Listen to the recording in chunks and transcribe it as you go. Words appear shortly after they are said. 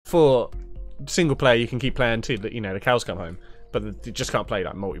for single player, you can keep playing till the cows come home, but you just can't play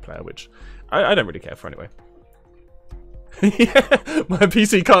like multiplayer, which I don't really care for anyway. Yeah, my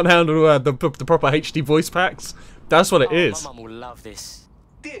PC can't handle the proper HD voice packs. That's what it is. My mum will love this.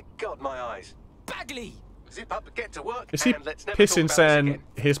 Dear God, my eyes. Bagley! Zip up, get to work. Is he and let's never pissing talk about this saying again.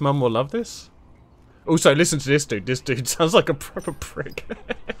 his mum will love this? Also, listen to this dude. This dude sounds like a proper prick.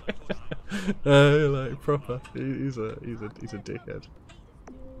 Like proper. He's a dickhead.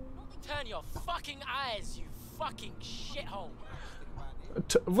 Turn your fucking eyes, you fucking shithole.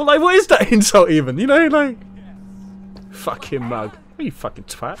 Well, like, what is that insult even? You know, like, fucking mug. What you fucking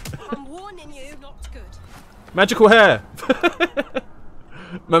twat? I'm warning you, not good. Magical hair.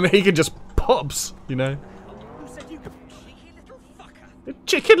 Maybe he can just pops. You know. Who said you could? Cheeky little fucker.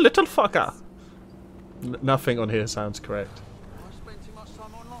 Chicken little fucker. Nothing on here sounds correct. I spend too much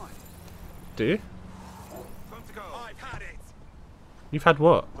time online. Do you? Time to go. I've had it. You've had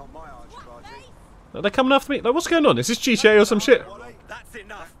what? Not my archiving. Are they coming after me? Like, what's going on? Is this GTA or some shit? That's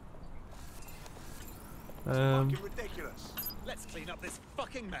enough. Ridiculous. Let's clean up this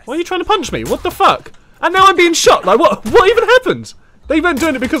fucking mess. Why are you trying to punch me? What the fuck? And now I'm being shot. Like, what? What even happened? They weren't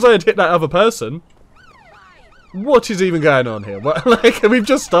doing it because I had hit that other person. What is even going on here? What, like, we've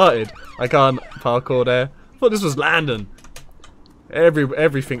just started. I can't parkour there. I thought this was Landon.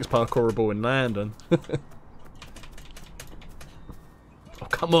 Everything's parkourable in Landon. Oh,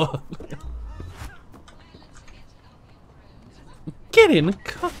 come on. Get in.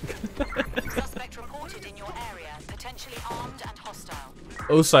 Suspect reported in your area, potentially armed and hostile.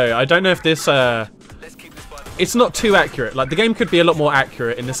 Also, I don't know if this, it's not too accurate. Like, the game could be a lot more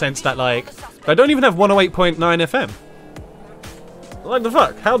accurate in the sense that, like, I don't even have 108.9 FM. Like, the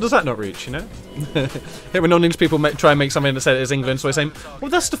fuck? How does that not reach, you know? Here when non-English people try and make something that says it's England, so they're saying,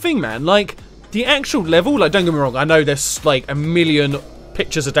 well, that's the thing, man. Like, the actual level, like, don't get me wrong, I know there's, like, a million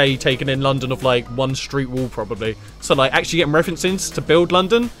pictures a day taken in London of, like, one street wall, probably. So, like, actually getting references to build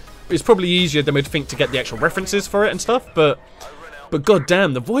London is probably easier than we'd think to get the actual references for it and stuff, but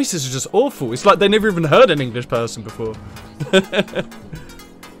goddamn, the voices are just awful. It's like they never even heard an English person before.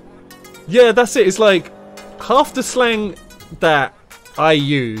 Yeah, that's it. It's like half the slang that I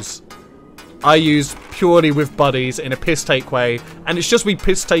use purely with buddies in a piss take way, and it's just we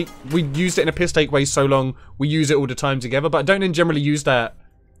used it in a piss take way so long we use it all the time together, but I don't generally use that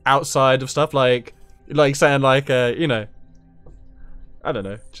outside of stuff like saying like you know, I don't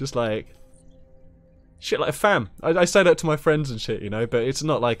know, just like shit like fam. I say that to my friends and shit, you know, but it's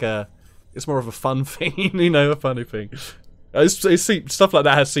not like it's more of a fun thing, you know, a funny thing. Stuff like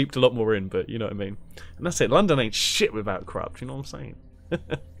that has seeped a lot more in, but you know what I mean. And that's it. London ain't shit without corrupt. You know what I'm saying?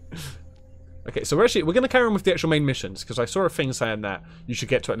 Okay, so we're going to carry on with the actual main missions because I saw a thing saying that you should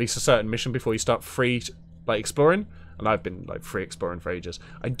get to at least a certain mission before you start free like exploring, and I've been like free exploring for ages.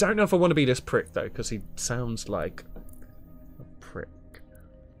 I don't know if I want to be this prick though because he sounds like a prick.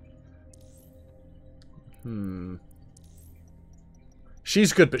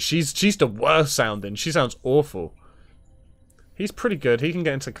 She's good, but she's the worst sounding. She sounds awful. He's pretty good. He can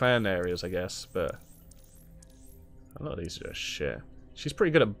get into clan areas, I guess, but a lot of these are just shit. She's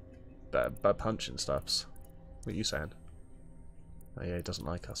pretty good at punching stuffs. What are you saying? Oh yeah, he doesn't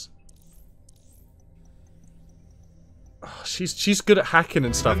like us. Oh, she's good at hacking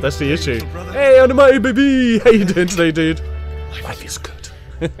and stuff. That's the issue. Hey, Anamai baby, how you doing today, dude? Life is good.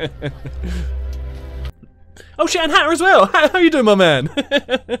 Oh shit, and Hatter as well. How you doing, my man?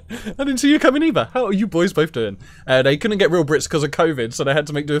 I didn't see you coming either. How are you boys both doing? They couldn't get real Brits because of COVID, so they had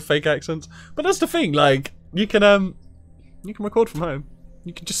to do fake accents. But that's the thing, like you can record from home.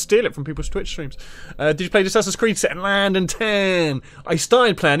 You can just steal it from people's Twitch streams. Did you play Assassin's Creed set in Landon 10? I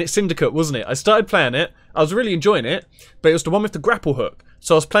started playing it, Syndicate, wasn't it? I started playing it. I was really enjoying it, but it was the one with the grapple hook.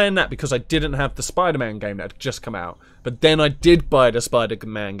 So I was playing that because I didn't have the Spider-Man game that had just come out. But then I did buy the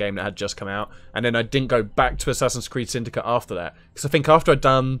Spider-Man game that had just come out, and then I didn't go back to Assassin's Creed Syndicate after that. Because I think after I'd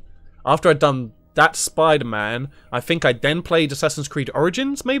done that Spider-Man, I think I then played Assassin's Creed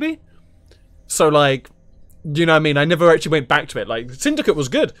Origins, maybe? So like, you know what I mean? I never actually went back to it. Like, Syndicate was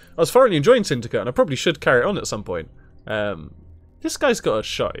good. I was thoroughly enjoying Syndicate, and I probably should carry it on at some point. This guy's got a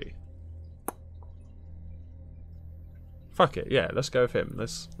shotty. Fuck it, yeah, let's go with him.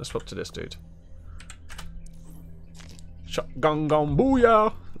 Let's swap to this dude. Shotgun gun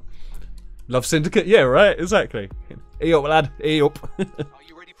booyah! Love Syndicate? Yeah, right, exactly. Hey up, lad, hey up. Are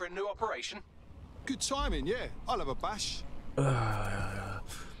you ready for a new operation? Good timing, yeah. I'll have a bash.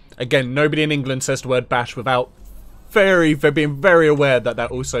 Again, nobody in England says the word bash without being very aware that that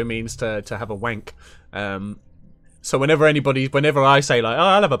also means to have a wank. So whenever I say like, oh,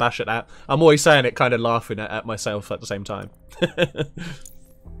 I'll have a bash at that, I'm always saying it kind of laughing at myself at the same time.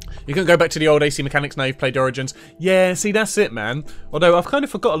 You can go back to the old AC mechanics now you've played Origins. Yeah, see, that's it, man. Although I've kind of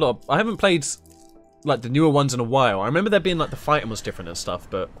forgot a lot. I haven't played like the newer ones in a while. I remember there being like the fighting was different and stuff,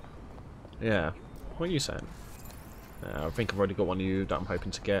 but yeah. What are you saying? I think I've already got one of you that I'm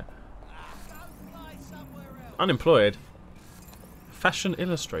hoping to get. Unemployed. Fashion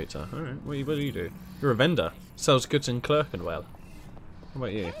illustrator. Alright, what do you do? You're a vendor. Sells goods in Clerkenwell. What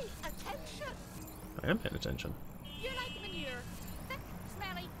about you? Hey, attention! I am paying attention. You're like manure. Thick,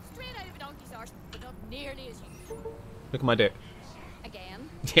 smelly, straight out of a donkey's arse, but not nearly as you. Look at my dick. Again.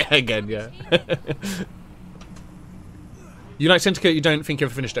 Yeah, again, yeah. You like Syndicate, you don't think you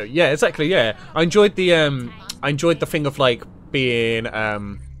ever finished it. Yeah, exactly, yeah. I enjoyed the thing of like being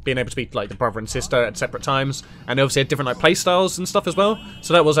able to be like the brother and sister at separate times, and they obviously had different like play styles and stuff as well.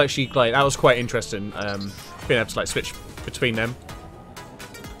 So that was actually like that was quite interesting, being able to like switch between them.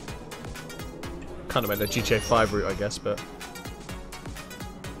 Kind of went the GTA 5 route, I guess, but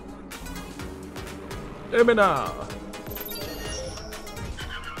Lumina.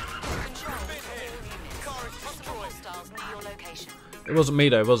 It wasn't me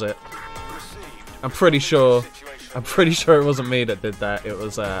though, was it? I'm pretty sure it wasn't me that did that. It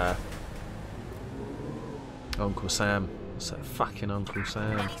was Uncle Sam. It's that fucking Uncle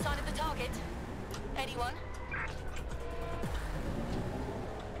Sam. Any sign of the target? Anyone?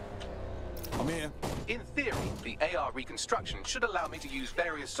 I'm here. In theory, the AR reconstruction should allow me to use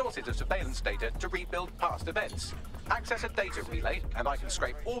various sources of surveillance data to rebuild past events. Access a data relay, and I can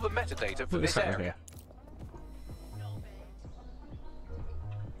scrape all the metadata from What is this happening area.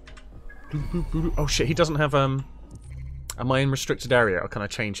 here? Oh shit, he doesn't have am I in restricted area, or can I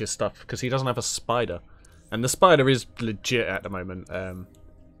change his stuff? Because he doesn't have a spider. And the spider is legit at the moment.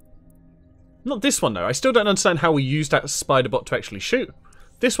 Not this one though. I still don't understand how we use that spider bot to actually shoot.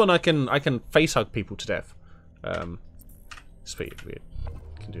 This one I can face hug people to death. Sweet, weird.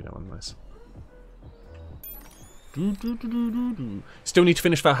 Can do that one, nice. Still need to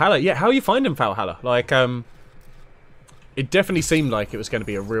finish Valhalla. Yeah, how are you finding Valhalla? Like, it definitely seemed like it was going to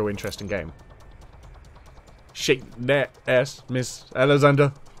be a real interesting game. Shake that ass, Miss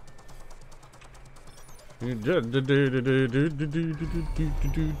Alexander. What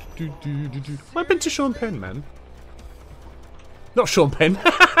happened to Sean Penn, man? Not Sean Penn.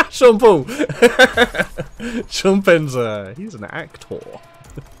 Sean Paul. Sean Penn's he's an actor.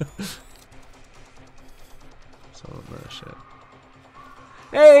 So shit.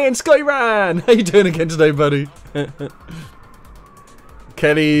 Hey, and Scotty Ran! How you doing again today, buddy?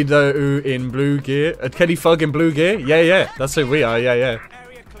 Kelly Doe in blue gear. Kelly Fug in blue gear? Yeah, that's who we are, yeah.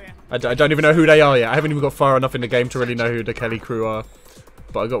 I don't even know who they are yet. I haven't even got far enough in the game to really know who the Kelly crew are.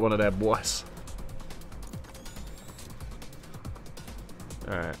 But I got one of their boys.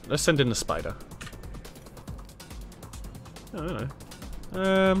 Alright, let's send in the spider. I don't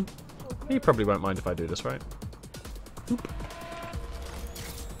know. He probably won't mind if I do this, right? Oop.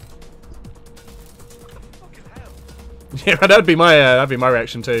 Yeah, that'd be my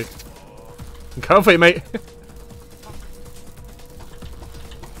reaction too. Come for you, mate.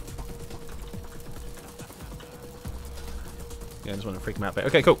 Yeah, I just want to freak him out a bit.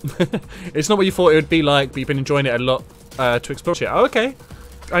 Okay, cool. It's not what you thought it would be like, but you've been enjoying it a lot to explore shit. Oh, okay.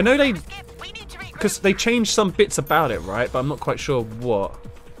 I know they... Because they changed some bits about it, right? But I'm not quite sure what.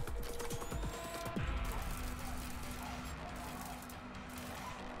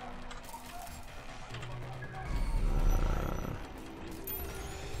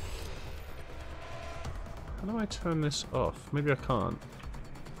 How do I turn this off? Maybe I can't.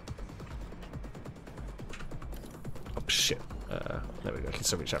 Oh, shit. There we go. I can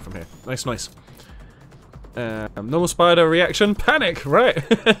still reach out from here. Nice. Normal spider reaction. Panic! Right.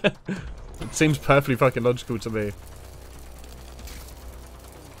 It seems perfectly fucking logical to me.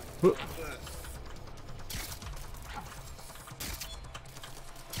 Whoop.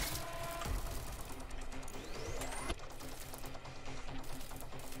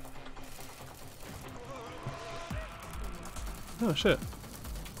 Oh shit.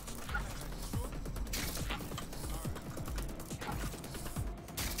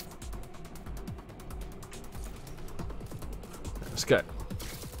 Let's go.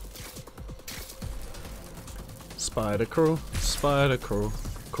 Spider crawl,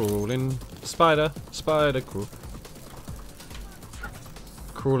 crawling spider, spider crawl.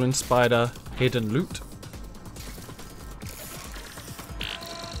 Crawling spider, hidden loot.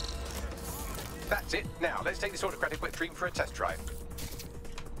 That's it. Now, let's take this autocratic wet dream for a test drive.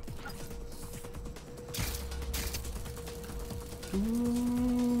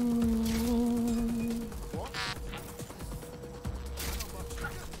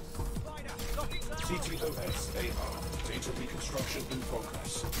 CTOS AR. Data reconstruction in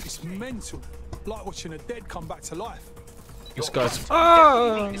progress. It's mental. Like watching a dead come back to life. This guy's.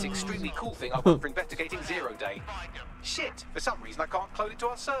 This extremely cool thing I want for investigating Zero Day. Shit, for some reason I can't clone it to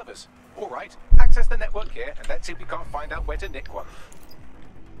our servers. Alright, access the network here and let's see if we can't find out where to nick one.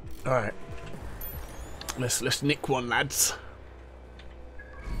 Alright. Let's nick one, lads.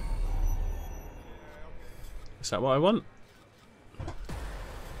 Is that what I want?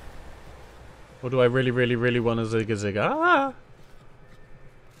 Or do I really want a Zigga Zigga? Ah!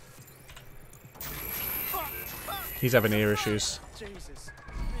 He's having ear issues. Jesus.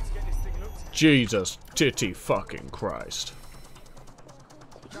 Need to get this thing looked. Jesus titty fucking Christ.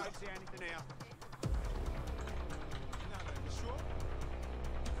 Don't see anything here.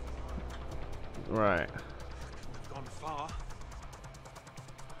 Right. Gone far.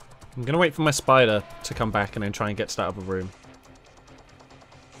 I'm gonna wait for my spider to come back and then try and get to that other room.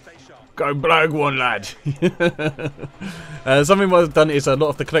 Stay sharp. Go blag one, lad! Something what I've done is a lot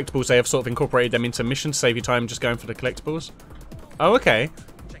of the collectibles, they have sort of incorporated them into missions to save you time just going for the collectibles. Oh, okay.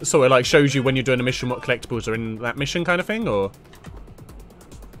 So it like shows you when you're doing a mission what collectibles are in that mission kind of thing, or?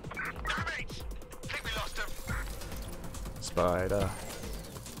 Spider.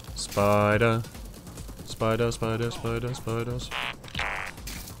 Spider. Spider, spider, spider, spiders.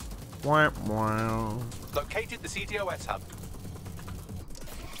 Wow, wow. Located the CTOS hub.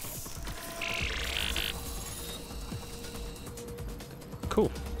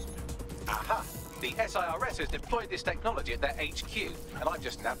 Cool. Aha! The SIRS has deployed this technology at their HQ, and I've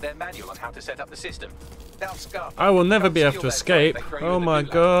just nabbed their manual on how to set up the system. Now, Scarf, I will never come be able steal to their escape. drone, they throw you Oh in the my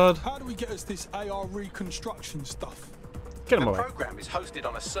gulag. god. How do we get us this AR reconstruction stuff? Get him The away. program is hosted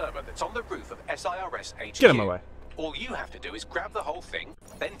on a server that's on the roof of SIRS HQ. Get him away. All you have to do is grab the whole thing,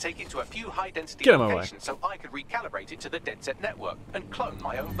 then take it to a few high-density Get him away. locations so I could recalibrate it to the dead set network and clone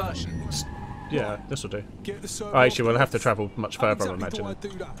my own version. Yeah, this will do. Get the server Oh, actually, off we'll have to the- travel much How further, I exactly do imagine.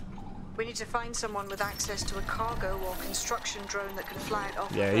 I do that? We need to find someone with access to a cargo or construction drone that can fly it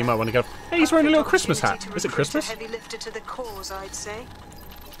off. Yeah, you might want to go. Hey, he's wearing a little Christmas hat. Is it Christmas? A heavy lifter to the cause, I'd say.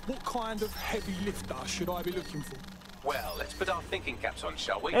 What kind of heavy lifter should I be looking for? Well, let's put our thinking caps on,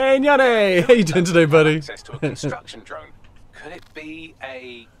 shall we? Hey, Nyane! How you doing today, buddy? Access to a construction drone. Could it be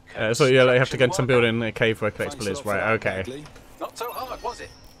a So yeah, they have to get some construction worker? building a cave where collectible Thanks a is. lot for Right, that, okay. Bagley. Not so hard, was it?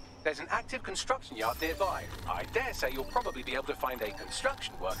 There's an active construction yard nearby. I dare say you'll probably be able to find a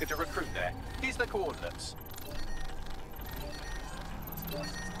construction worker to recruit there. Here's the coordinates.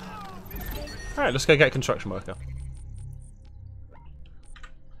 Alright, let's go get a construction worker.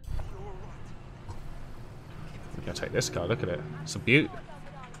 We're gonna take this guy, look at it. It's a beaut.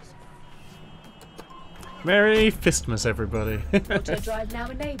 Merry Fistmas, everybody. Auto drive now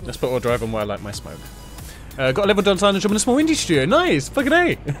enabled. Let's put auto drive on while I light my smoke. Got a level design job in a small indie studio. Nice! Fucking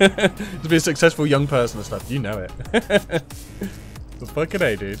A! To be a successful young person and stuff. You know it. Fucking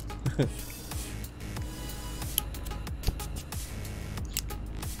A, dude.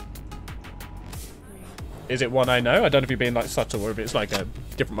 Is it one I know? I don't know if you're being like subtle or if it's like a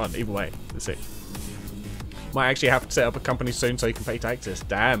different one. Either way, let's see. Might actually have to set up a company soon so you can pay taxes.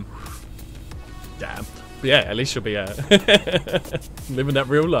 Damn. Damn. But yeah, at least you'll be living that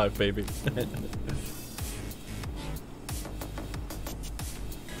real life, baby.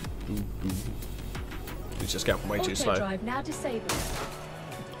 It's just going way too Auto slow. drive now disabled.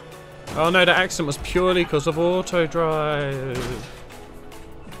 Oh no, that accident was purely because of auto drive.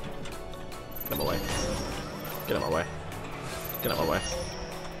 Get him away. Get him away. Get him away.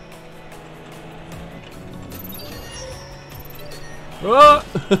 Oh!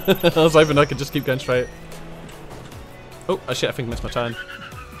 I was hoping I could just keep going straight. Oh, shit, I think I missed my turn.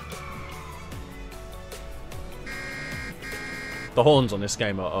 The horns on this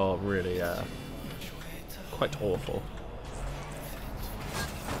game are really quite awful.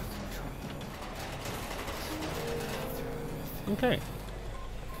 Okay.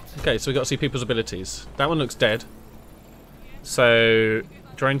 Okay, so we got to see people's abilities. That one looks dead. So,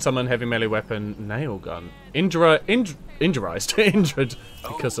 drain summon, heavy melee weapon, nail gun. Injurized injured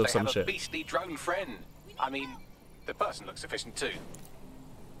because of some they have shit. a beastly drone friend. I mean, the person looks efficient too.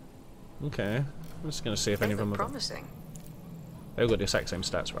 Okay, I'm just gonna see if any of them have. Promising. They've got the exact same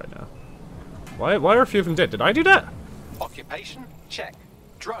stats right now. Why are a few of them dead? Did I do that? Occupation? Check.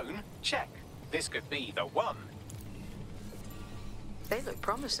 Drone? Check. This could be the one. They look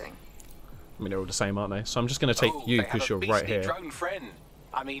promising. I mean, they're all the same, aren't they? So I'm just gonna take you they have because a you're right beastly here. drone friend.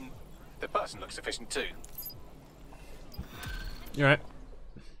 I mean, the person looks efficient too. You're right.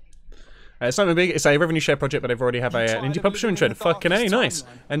 It's something big. It's a revenue share project, but they've already have an indie publisher in trade. Fucking A, nice.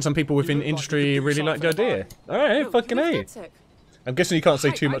 And some people within industry really like the idea. Alright, fucking A. I'm guessing you can't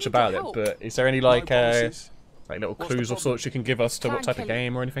say too much about it, but is there any like... No promises. like little clues of sorts you can give us to what type of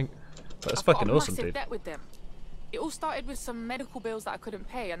game or anything. But it's fucking awesome, dude. Debt with them. It all started with some medical bills that I couldn't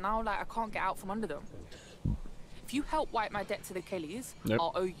pay, and now like I can't get out from under them. If you help wipe my debt to the Kellys,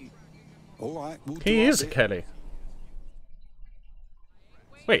 I'll owe you. All right, we'll He is a Kelly.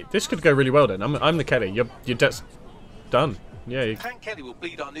 Wait, this could go really well then. I'm the Kelly. Your debt's done. Yeah. Clan Kelly will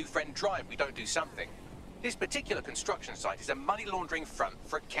bleed our new friend dry if we don't do something. This particular construction site is a money laundering front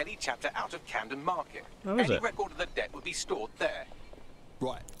for a Kelly chapter out of Camden Market. Oh, is Any it? record of the debt would be stored there.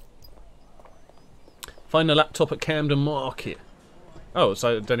 Right. Find a laptop at Camden Market. Oh,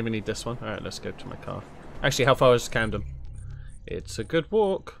 so I don't even need this one. Alright, let's go to my car. Actually, how far is Camden? It's a good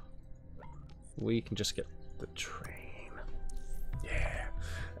walk. We can just get the train. Yeah.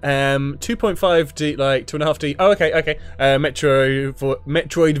 2.5D, like 2.5D. Oh, okay.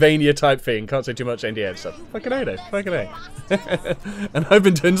 Metroidvania type thing. Can't say too much NDA stuff. Fucking A, though. Fucking A. And I've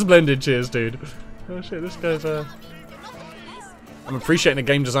been doing splendid. Cheers, dude. Oh shit, this guy's I'm appreciating the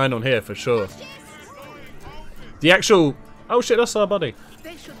game design on here for sure. The actual... Oh shit, that's our buddy.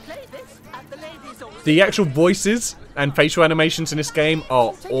 The actual voices and facial animations in this game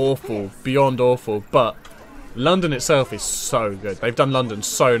are awful. Beyond awful. But London itself is so good. They've done London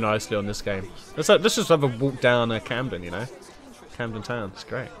so nicely on this game. Let's just have a walk down Camden, you know? Camden Town. It's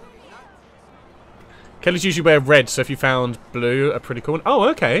great. Kellys usually wear red, so if you found blue, a pretty cool one. Oh,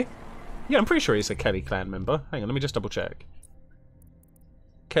 okay. Yeah, I'm pretty sure he's a Kelly clan member. Hang on, let me just double check.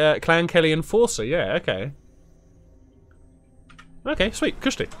 Clan Kelly Enforcer, yeah, okay. Okay, sweet,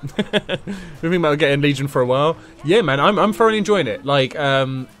 cushy. We've been about getting Legion for a while. Yeah, man, I'm thoroughly enjoying it. Like,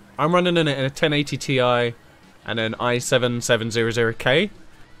 I'm running in a 1080 Ti and an i7-700K,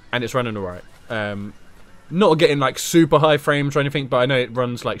 and it's running alright. Not getting like super high frames or anything, but I know it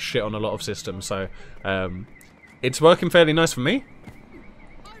runs like shit on a lot of systems, so it's working fairly nice for me.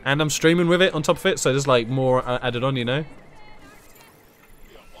 And I'm streaming with it on top of it, so there's like more added on, you know.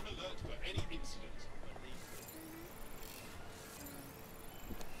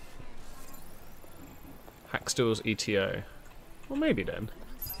 Hackstill's ETO. Well, maybe then.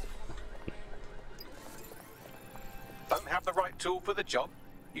 Don't have the right tool for the job?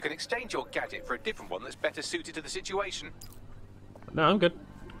 You can exchange your gadget for a different one that's better suited to the situation. No, I'm good.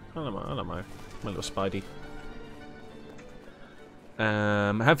 I don't mind. My little Spidey.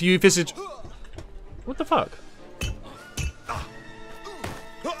 Have you visited... What the fuck?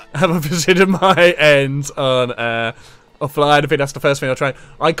 Have I visited my end on offline? I think that's the first thing I'll try.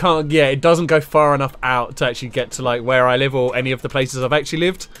 I can't... Yeah, it doesn't go far enough out to actually get to like where I live or any of the places I've actually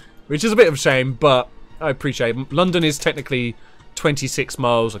lived, which is a bit of a shame, but I appreciate it. London is technically 26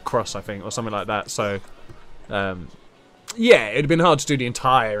 miles across, I think, or something like that, so yeah, it'd been hard to do the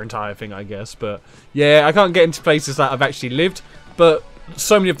entire thing, I guess, but yeah, I can't get into places that I've actually lived, but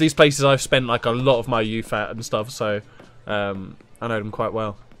so many of these places I've spent like a lot of my youth at and stuff, so I know them quite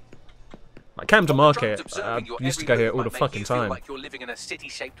well. Like Camden Market, I used to go here all the fucking time.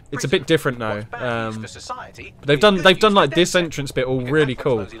 It's a bit different now. They've done like this entrance bit all really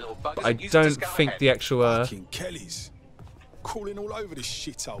cool, but I don't think the actual Crawling all over this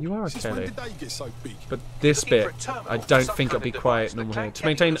shithole. You are a Since when Kelly. did they get so big? But this bit, I don't think it'll be quite normal here. To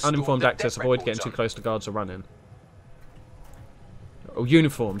maintain uninformed access, avoid getting too close to guards or running. Oh,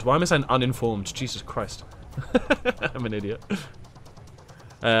 uniformed. Why am I saying uninformed? Jesus Christ. I'm an idiot.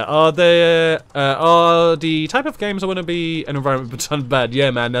 Are the type of games I want to be an environment but done bad?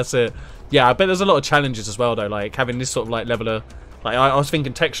 Yeah, man, that's it. Yeah, I bet there's a lot of challenges as well, though. Like having this sort of like level of, like I was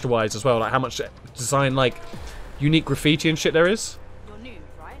thinking texture-wise as well, like how much design, like unique graffiti and shit there is. You're new,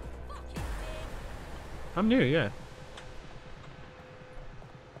 right? I'm new, yeah.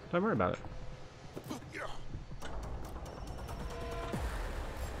 Don't worry about it.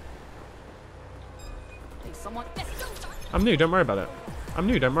 I'm new, don't worry about it. I'm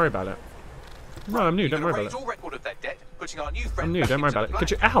new, don't worry about it. No, I'm new, don't worry about it. I'm new, don't worry about it. Could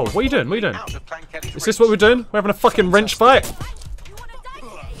you... Ow, what are you doing? What are you doing? Is this what we're doing? We're having a fucking wrench fight?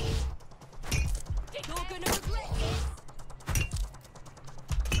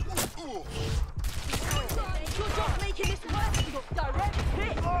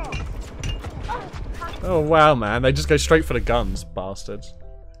 Oh wow, man, they just go straight for the guns, bastards.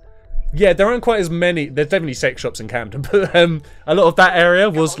 Yeah, there aren't quite as many. There's definitely sex shops in Camden, but a lot of that area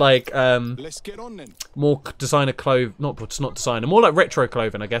was like Let's get on then. more designer clothing. Not designer, more like retro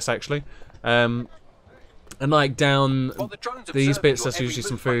clothing, I guess actually. And like down these bits, there's usually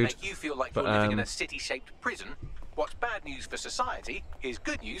some food. But living in a city-shaped prison. What's bad news for society is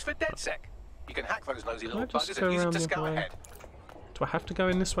good news for DedSec. You can hack those nosy little buggers and use them to scout ahead. Do I have to go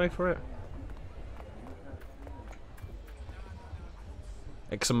in this way for it?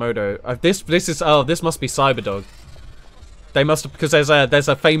 Exomodo. This is this must be Cyberdog. They must have, because there's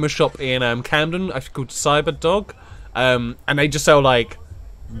a famous shop in Camden called Cyberdog, and they just sell like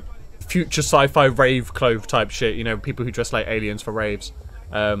future sci-fi rave clothes type shit. You know, people who dress like aliens for raves.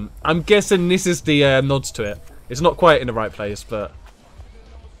 I'm guessing this is the nods to it. It's not quite in the right place, but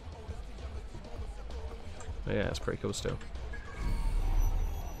yeah, it's pretty cool still.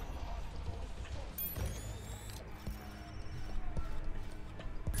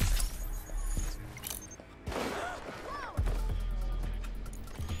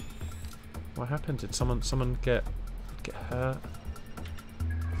 What happened? Did someone get hurt?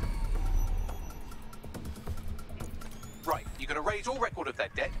 Right, you can erase all record of their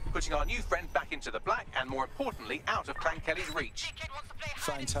debt, putting our new friend back into the black, and more importantly, out of Clan Kelly's reach.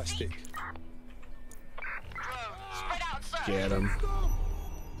 Fantastic. Get him.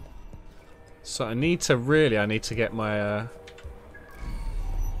 So I need to get my I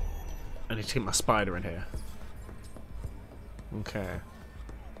need to get my spider in here. Okay.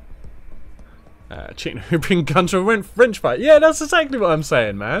 Chicken who bring gun to a French fight. Yeah, that's exactly what I'm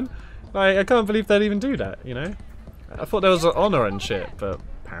saying, man. Like, I can't believe they'd even do that, you know? I thought there was an honor and shit, but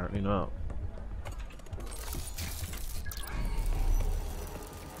apparently not.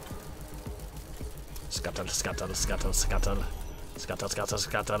 Scuttle, scuttle, scuttle, scuttle. Scuttle, scuttle,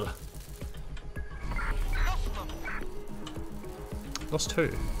 scuttle. Lost who?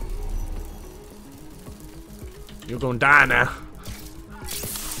 You're gonna die now.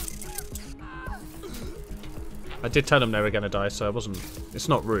 I did tell them they were gonna die, so I wasn't. It's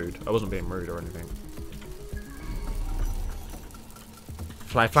not rude. I wasn't being rude or anything.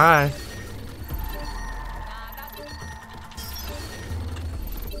 Fly, fly.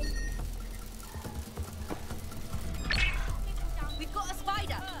 We've got a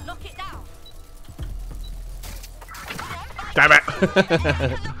spider. Lock it down. Damn it!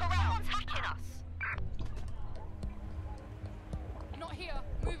 Not here.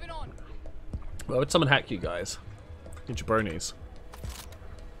 Moving on. Well, would someone hack you guys? You jabronis.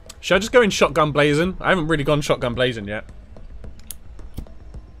 Should I just go in shotgun blazing? I haven't really gone shotgun blazing yet.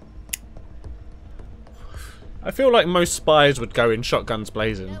 I feel like most spies would go in shotguns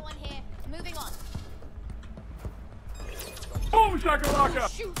blazing. No one here. Moving on. Boom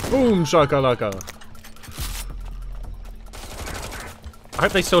shakalaka! Boom shakalaka. I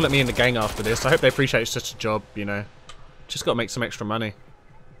hope they still let me in the gang after this. I hope they appreciate it's just a job, you know. Just gotta make some extra money.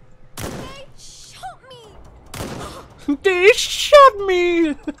 They shot me. They shot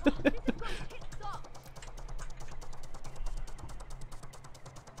me!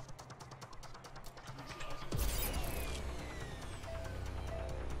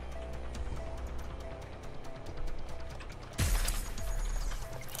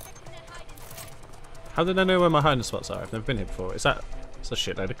 How did I know where my hiding spots are? I've never been here before. Is that... It's a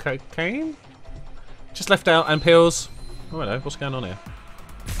shitload of cocaine? Just left out and pills. Oh hello, what's going on here?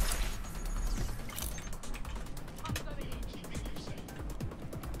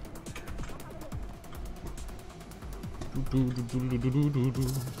 There's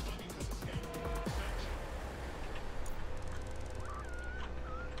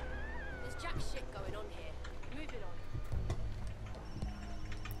jack shit going on here. Moving on.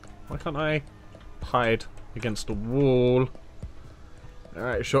 Why can't I hide against the wall?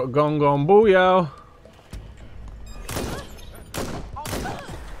 Alright, shotgun gone booyah.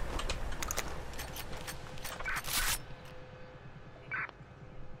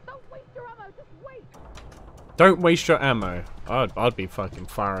 Don't waste your ammo. I'd be fucking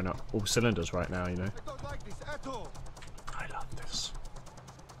firing up all cylinders right now, you know. I don't like this at all. I love this.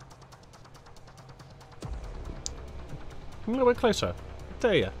 I'm a little bit closer.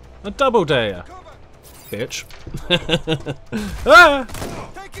 Dare ya. I double dare ya. Bitch. Ah!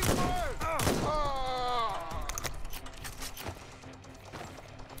 Take it first!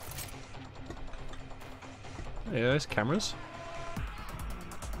 Yeah, there's cameras.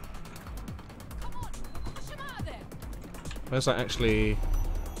 Where's that actually?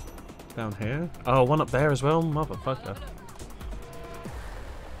 Down here? Oh, one up there as well? Motherfucker.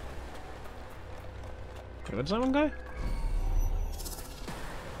 Okay, where does that one go?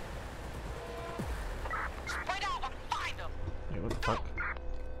 Spread out and find them. Yeah, what the fuck?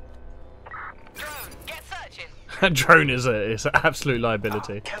 Drone, get searching. That drone is an absolute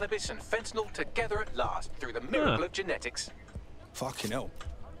liability. Cannabis and fentanyl together at last through the miracle of genetics. Fucking hell.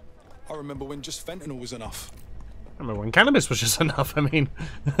 I remember when just fentanyl was enough. I remember when cannabis was just enough, I mean.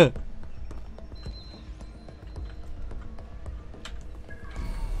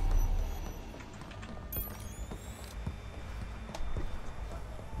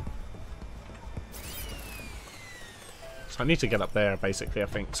 So I need to get up there, basically, I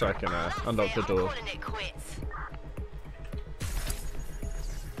think, so I can unlock the door.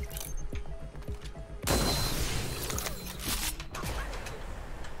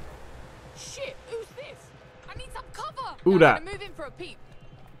 Shit, who's this? I need some cover. Ooh, that. I'm moving for a peep.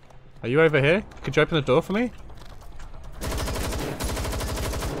 Are you over here? Could you open the door for me?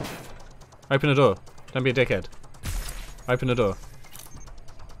 Open the door. Don't be a dickhead. Open the door.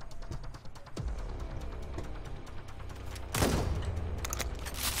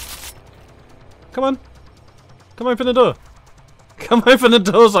 Come on. Come open the door. Come open the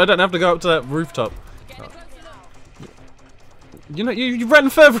door so I don't have to go up to that rooftop. Oh. You know, you ran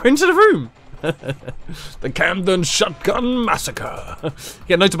further into the room. The Camden Shotgun Massacre.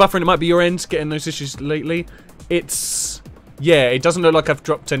 Yeah, no to buffering. It might be your end getting those issues lately. It's... yeah, it doesn't look like I've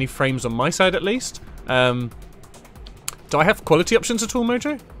dropped any frames on my side at least. Do I have quality options at all,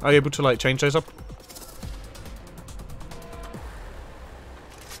 Mojo? Are you able to like change those up?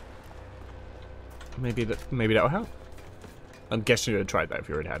 Maybe that'll help. I'm guessing you would have tried that if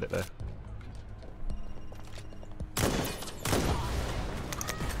you already had it there.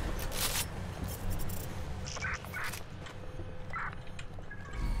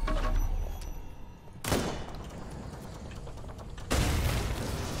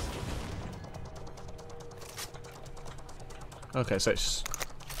 Okay, so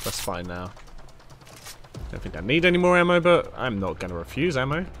that's fine now. Don't think I need any more ammo, but I'm not gonna refuse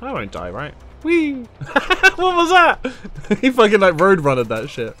ammo. I won't die, right? Whee! What was that? He fucking like roadrunnered that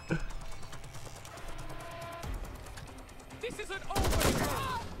shit. This isn't over.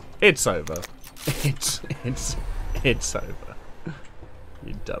 It's over. It's over.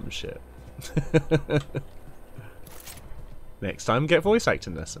 You dumb shit. Next time, get voice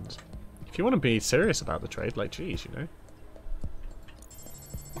acting lessons. If you want to be serious about the trade, like, geez, you know.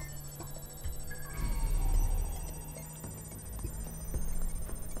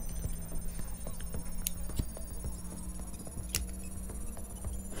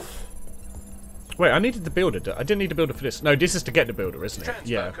 Wait, I needed the builder. I didn't need the builder for this. No, this is to get the builder, isn't it?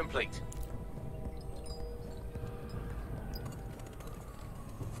 Transfer Yeah. complete.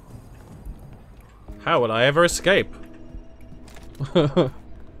 How will I ever escape? There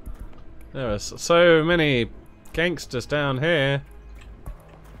are so many gangsters down here.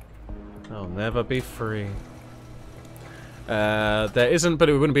 I'll never be free. There isn't, but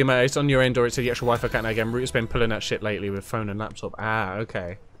it wouldn't be my. It's on your end, or it's the actual Wi-Fi account again. Root's been pulling that shit lately with phone and laptop. Ah,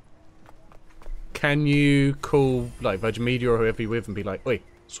 okay. Can you call like Virgin Media or whoever you're with and be like, "Oi,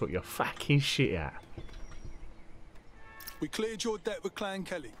 sort your fucking shit out." We cleared your debt with Clan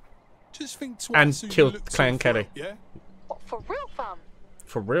Kelly. Just think twice. And who you killed look to Clan for, Kelly. Yeah. What, for real, fam?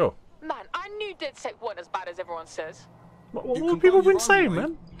 For real. Man, I knew DedSec weren't as bad as everyone says. What You have can people go your been saying, own way,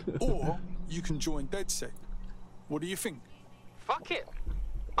 man? Or you can join DedSec. What do you think? Fuck it.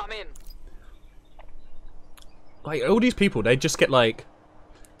 I'm in. Like all these people, they just get like,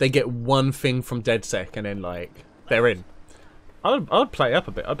 they get one thing from DedSec and then like they're in. I'd play up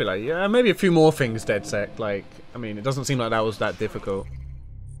a bit. I'd be like, yeah, maybe a few more things, DedSec. Like, I mean, it doesn't seem like that was that difficult.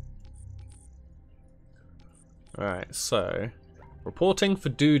 Alright, so reporting for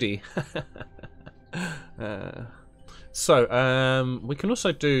duty. We can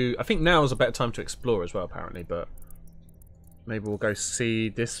also do. I think now is a better time to explore as well, apparently. But maybe we'll go see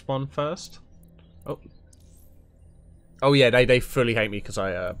this one first. Oh. Oh yeah, they fully hate me because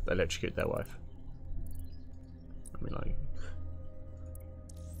I electrocuted their wife. I mean, like,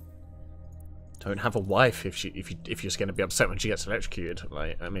 don't have a wife if you're just gonna be upset when she gets electrocuted.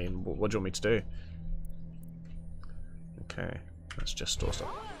 Like, I mean, what do you want me to do? Okay, let's just store stuff.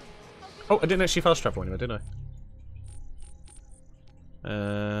 Oh, I didn't actually fast travel anywhere, did I?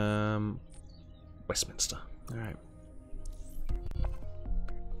 Westminster. All right.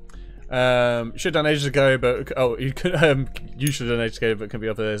 Should have done ages ago, but you could you should have done ages ago, but it can be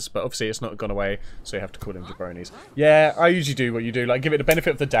others. But obviously, it's not gone away, so you have to call them jabronis. Yeah, I usually do what you do, like give it the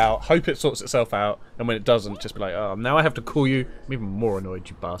benefit of the doubt, hope it sorts itself out, and when it doesn't, just be like, oh, now I have to call you. I'm even more annoyed,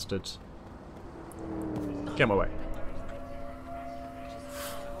 you bastards. Get my way.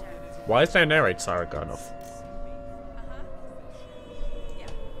 Why is there an air raid siren going off?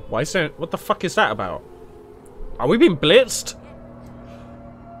 Why is there? What the fuck is that about? Are we being blitzed?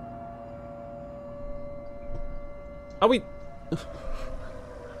 Are we?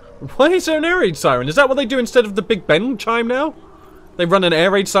 Why is there an air raid siren? Is that what they do instead of the Big Ben chime now? They run an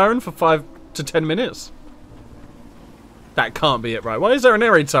air raid siren for 5 to 10 minutes? That can't be it, right? Why is there an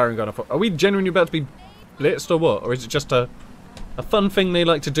air raid siren going off? Are we genuinely about to be blitzed or what? Or is it just a fun thing they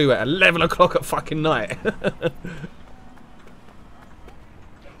like to do at 11 o'clock at fucking night?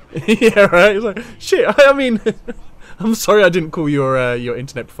 Yeah, right? It's like, shit, I mean, I'm sorry I didn't call your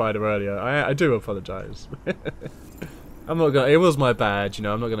internet provider earlier. I do apologise. I'm not gonna. It was my bad, you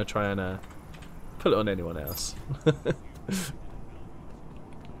know. I'm not gonna try and put it on anyone else.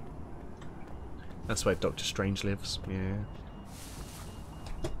 That's where Doctor Strange lives. Yeah.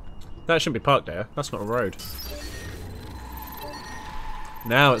 That shouldn't be parked there. That's not a road.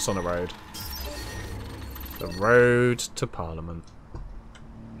 Now it's on a road. The road to Parliament.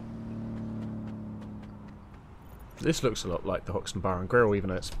 This looks a lot like the Hoxton Bar and Grill, even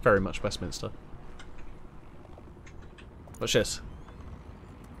though it's very much Westminster. What's this?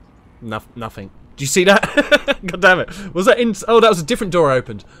 Nothing. Do you see that? God damn it. Was that in... Oh, that was a different door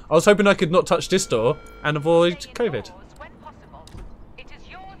opened. I was hoping I could not touch this door and avoid COVID.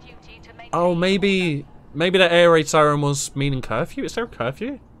 Oh, maybe that air raid siren was meaning curfew? Is there a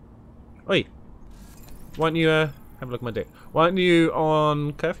curfew? Wait. Why don't you have a look at my dick? Why aren't you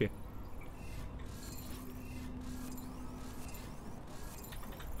on curfew?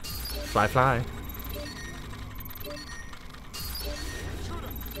 Fly, fly.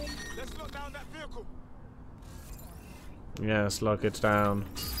 Let's lock down that vehicle. Yes, lock it down.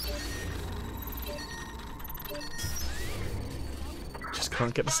 Just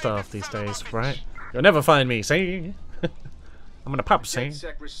can't get the staff these days, right? You'll never find me, see? I'm in a pub, see?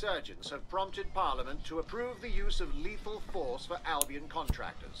 DedSec resurgence have prompted Parliament to approve the use of lethal force for Albion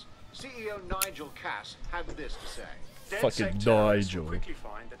contractors. CEO Nigel Cass had this to say. Fucking Nigel. Quickly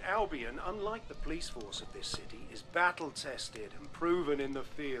find that Albion, unlike the police force of this city, is battle tested and proven in the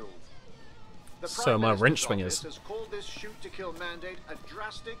field. So my wrench swingers. Has called this shoot to kill mandate a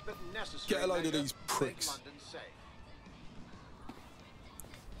drastic but necessary Get a load of measure these to make pricks. London safe.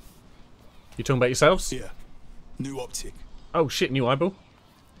 You talking about yourselves? Yeah. New optic. Oh shit, new eyeball.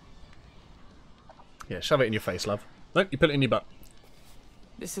 Yeah, shove it in your face, love. Nope, you put it in your butt.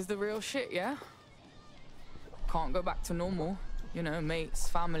 This is the real shit, yeah? Can't go back to normal. You know, mates,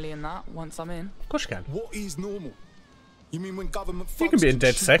 family and that, once I'm in. Of course you can. What is normal? You mean when government You can be in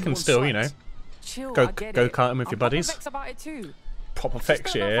dead DedSec and still, you know, Chill, go I get go it. karting with I'm your buddies. proper vexed about it too. Proper Just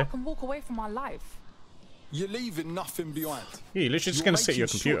effects, don't know if I yeah. can walk away from my life. You're leaving nothing behind. Yeah, you're literally just You're going to sit at your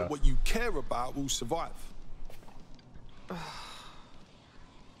making computer. Sure that what you care about will survive.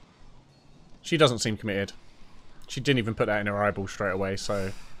 She doesn't seem committed. She didn't even put that in her eyeball straight away,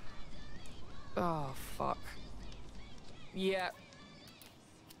 so... Oh, fuck. Yeah.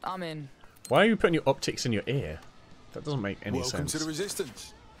 I'm in. Why are you putting your optics in your ear? That doesn't make any Welcome sense. to the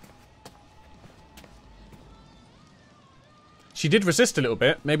resistance. She did resist a little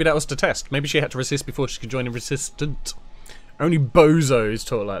bit. Maybe that was to test. Maybe she had to resist before she could join the resistant. Only bozos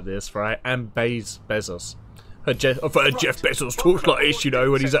talk like this, right? And Bezos. I've heard Jeff Bezos talks like this, you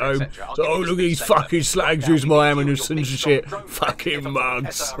know, when he's at home. So, oh, look at these fucking slags using my ammunition and shit. Fucking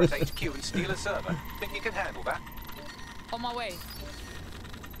mugs. SRSHQ and steal a server. Think you can handle that? On my way.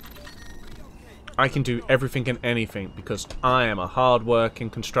 I can do everything and anything because I am a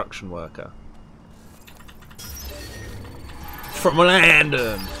hard-working construction worker. From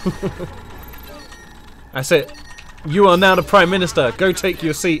London. That's it. You are now the Prime Minister. Go take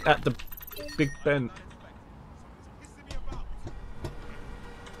your seat at the Big Ben.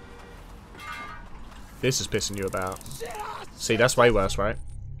 This is pissing you about. See, that's way worse, right?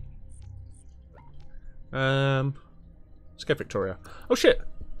 Let's go Victoria. Oh shit!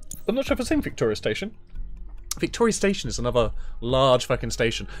 I'm not sure if I've seen Victoria Station. Victoria Station is another large fucking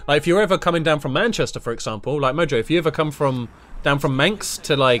station. Like, if you're ever coming down from Manchester, for example, like Mojo, if you ever come down from Manx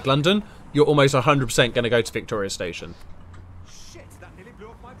to like London, you're almost 100% going to go to Victoria Station.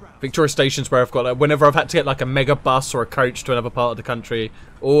 Victoria Station's where I've got, like, whenever I've had to get like a mega bus or a coach to another part of the country,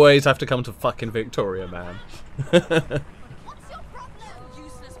 always have to come to fucking Victoria, man.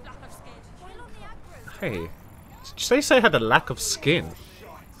 Hey, did you say I had a lack of skin?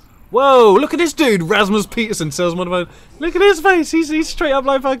 Whoa, look at this dude, Rasmus Peterson sells one of my... Look at his face, he's straight up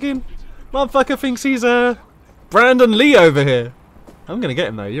like fucking... Motherfucker thinks he's Brandon Lee over here. I'm gonna get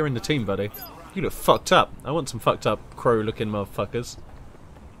him though, you're in the team, buddy. You look fucked up. I want some fucked up crow looking motherfuckers.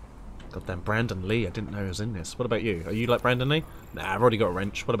 Goddamn Brandon Lee, I didn't know he was in this. What about you? Are you like Brandon Lee? Nah, I've already got a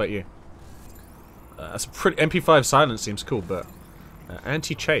wrench. What about you? That's a pretty... MP5 silence seems cool, but...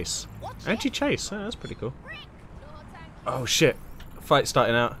 anti-chase. Anti-chase, that's pretty cool. Oh shit. Fight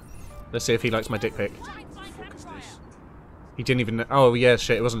starting out. Let's see if he likes my dick pic. He didn't even... Oh yeah,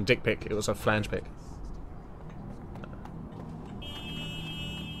 shit, it wasn't a dick pic. It was a flange pic.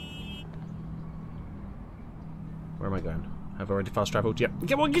 Where am I going? Have I already fast travelled? Yep.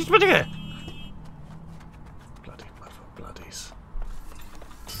 Come on, get here! Bloody mother bloodies.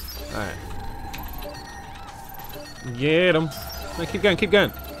 Alright. Get him. No, keep going, keep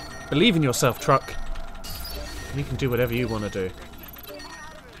going. Believe in yourself, truck. You can do whatever you want to do.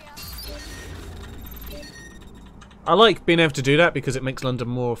 I like being able to do that because it makes London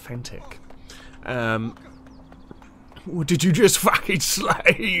more authentic. Did you just fucking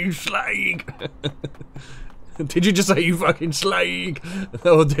slay, you slag? Did you just say you fucking slag?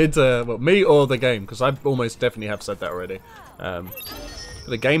 Or did, well, me or the game? Because I almost definitely have said that already.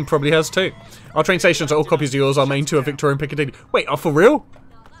 The game probably has too. Our train stations are all copies of yours. Our main two are Victoria and Piccadilly. Wait, oh, for real?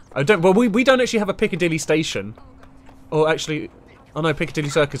 I don't. Well, we don't actually have a Piccadilly station. Or actually, oh no, Piccadilly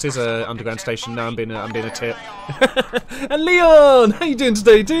Circus is a underground station. No, I'm being a tit. And Leon, how you doing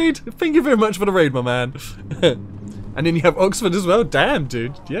today, dude? Thank you very much for the raid, my man. And then you have Oxford as well. Damn,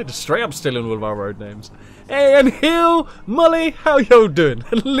 dude. Yeah, just straight up stealing all of our road names. Hey, and Hill, Molly, how y'all doing?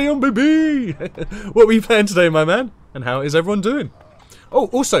 Leon, baby. What were you playing today, my man? And how is everyone doing? Oh,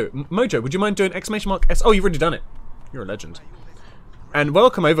 also, Mojo, would you mind doing !S? Oh, you've already done it. You're a legend. And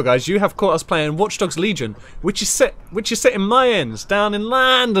welcome over, guys. You have caught us playing Watch Dogs Legion, which is set in my ends, down in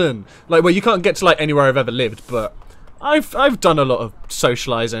London. Like, well, you can't get to like anywhere I've ever lived, but I've done a lot of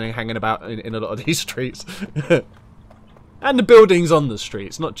socialising and hanging about in a lot of these streets, and the buildings on the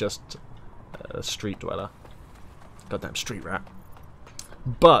streets, not just a street dweller. Goddamn street rat.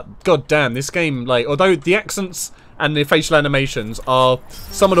 But goddamn, this game, like, although the accents and the facial animations are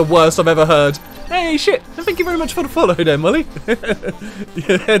some of the worst I've ever heard. Hey, shit! Thank you very much for the follow there, Molly.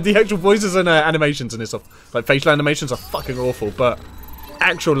 Yeah, the actual voices and animations and stuff, like facial animations, are fucking awful. But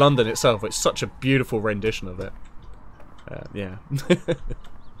actual London itself, it's such a beautiful rendition of it. Yeah.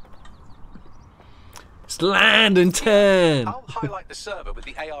 It's London 10. I'll highlight the server with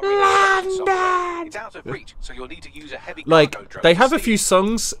the AR reconstruction software. It's out of reach, so you'll need to use a heavy cargo Like, drone they to have a steer. few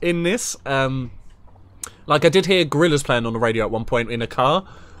songs in this. Like, I did hear Gorillaz playing on the radio at one point in a car.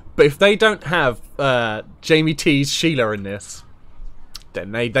 But if they don't have Jamie T's Sheila in this,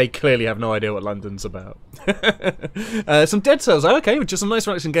 then they clearly have no idea what London's about. Some Dead Cells, okay, just some nice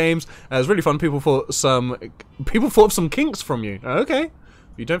relaxing games. It was really fun. People thought of some kinks from you. Okay,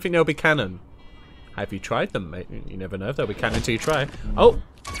 you don't think they'll be canon? Have you tried them, mate? You never know if they'll be canon until you try. Oh,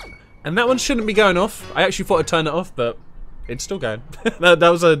 and that one shouldn't be going off. I actually thought I'd turn it off, but it's still going. that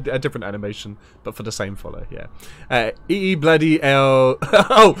was a different animation, but for the same follow, yeah. EE bloody L.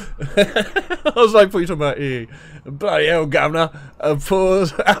 Oh! I was like, what are you talking about, EE? Bloody hell, governor.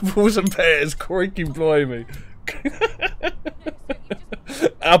 Apples and pears, creaky blimey.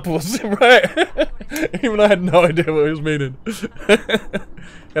 Apples, right? Even I had no idea what it was meaning.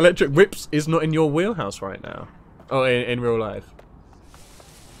 Electric whips is not in your wheelhouse right now. Oh, in real life.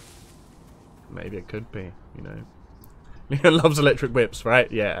 Maybe it could be, you know. He loves electric whips, right?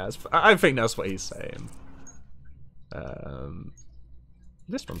 Yeah, I think that's what he's saying.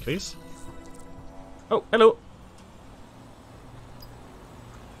 This one, please. Oh, hello.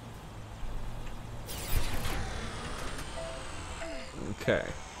 Okay,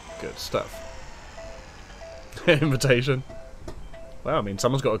 good stuff. Invitation. Well, I mean,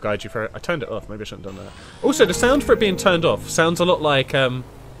 someone's got to guide you for it. I turned it off. Maybe I shouldn't have done that. Also, the sound for it being turned off sounds a lot like a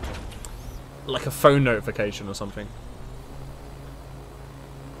phone notification or something.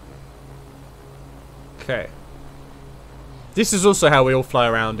 Okay. This is also how we all fly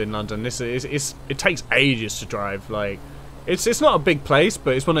around in London. It takes ages to drive. Like, it's not a big place,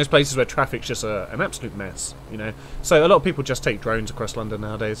 but it's one of those places where traffic's just an absolute mess, you know. So a lot of people just take drones across London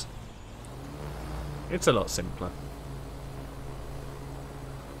nowadays. It's a lot simpler.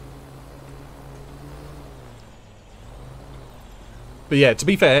 But yeah, to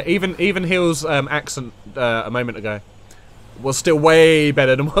be fair, even Hill's accent a moment ago was still way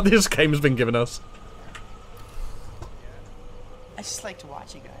better than what this game has been giving us. I just like to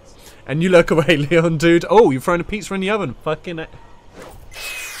watch you guys. And you look away, Leon, dude. Oh, you're throwing a pizza in the oven. Fucking it.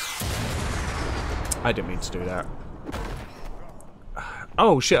 I didn't mean to do that.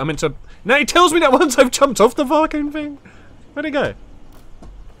 Oh, shit, I meant to... No, it tells me that once I've jumped off the fucking thing. Where'd it go?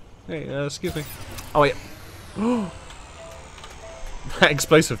 Hey, excuse me. Oh, wait. That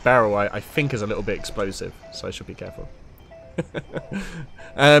explosive barrel, I think, is a little bit explosive, so I should be careful.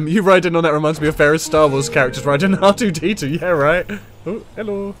 You riding on that reminds me of various Star Wars characters riding R2-D2. Yeah, right. Oh,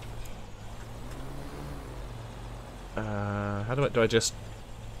 hello. How do I just...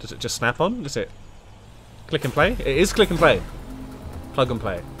 Does it just snap on? Is it click and play? It is click and play. Plug and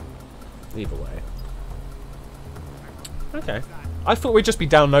play. Either way. Okay. I thought we'd just be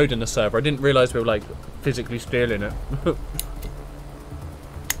downloading the server. I didn't realise we were, like, physically stealing it.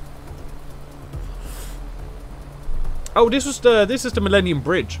 Oh, this is the Millennium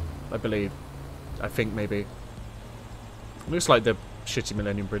Bridge, I believe. I think, maybe. Looks like the shitty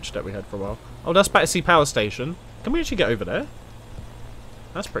Millennium Bridge that we had for a while. Oh, that's Battersea Power Station. Can we actually get over there?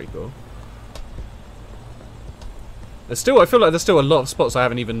 That's pretty cool. I feel like there's still a lot of spots I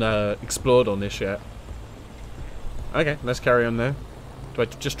haven't even explored on this yet. Okay, let's carry on there. Do I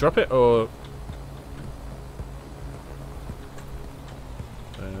just drop it, or...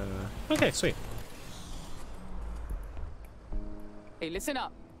 okay, sweet. Hey, listen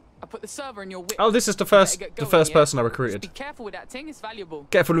up. I put the server in your whip. Oh, this is the first person I recruited. Just be careful with that thing, it's valuable.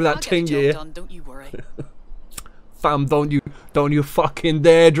 Careful with that thing, yeah. Don't you worry. Fam, don't you fucking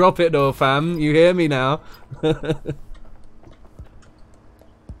dare drop it though, fam. You hear me now?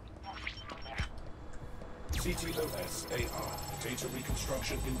 Data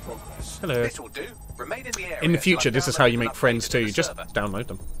reconstruction in progress. Hello. This will do. Remain in the area. In the future, this is how you make friends too. You just download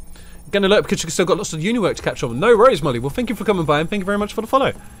them. Get an alert because you've still got lots of uni work to catch on. No worries, Molly. Well, thank you for coming by and thank you very much for the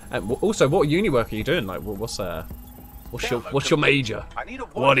follow. And also, what uni work are you doing? Like, what's your major?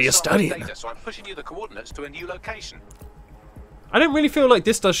 What are you studying? Data, so I'm pushing you the coordinates to a new location. I don't really feel like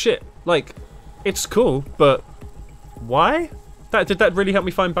this does shit. Like, it's cool, but why? Did that really help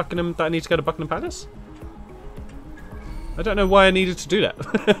me find Buckingham? That I need to go to Buckingham Palace? I don't know why I needed to do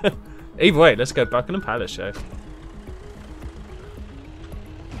that. Either way, let's go Buckingham Palace, show.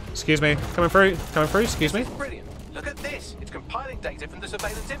 Excuse me, coming through, excuse me. Brilliant. Look at this. It's compiling data from the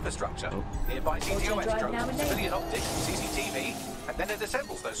surveillance infrastructure. Nearby CTOS drones, civilian optics, CCTV, and then it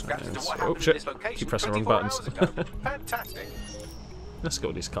assembles those scraps into what happened in this location. Keep pressing the wrong 24 buttons. hours ago. Fantastic. Let's get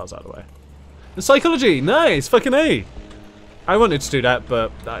all these cars out of the way. The psychology, nice, fucking A. I wanted to do that,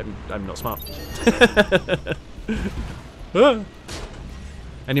 but I'm not smart. Ah.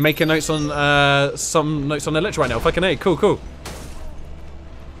 And you're making notes on some notes on the lecture right now. Fucking A, cool.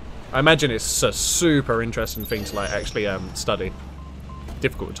 I imagine it's a super interesting thing to like actually study.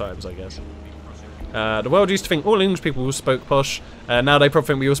 Difficult at times, I guess. The world used to think all English people spoke posh. Now they probably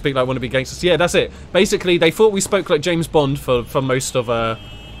think we all speak like wannabe gangsters. Yeah, that's it. Basically, they thought we spoke like James Bond for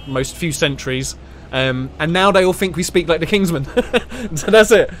most few centuries. And now they all think we speak like the Kingsman. So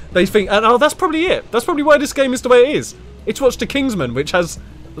that's it. They think, and oh, that's probably it. That's probably why this game is the way it is. It's watched the Kingsman, which has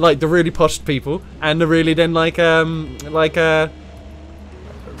like the really posh people and the really then like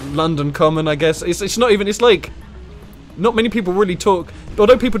London Common, I guess. It's not even. It's like not many people really talk.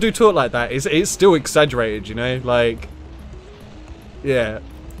 Although people do talk like that, it's still exaggerated, you know. Like, yeah.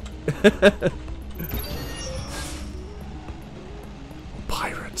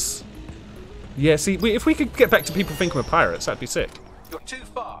 Pirates. Yeah. See, if we could get back to people thinking we're pirates, that'd be sick. You're too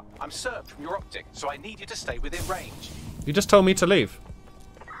far. I'm served from your optic, so I need you to stay within range. You just told me to leave.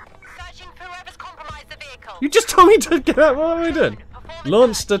 Searching for whoever's compromised the vehicle. You just told me to get out. What am I doing?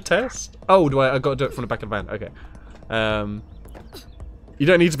 Launch the test. Oh, I got to do it from the back of the van. Okay. You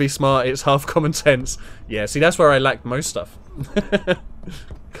don't need to be smart. It's half common sense. Yeah. See, that's where I lack most stuff.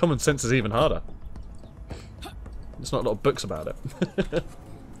 Common sense is even harder. There's not a lot of books about it.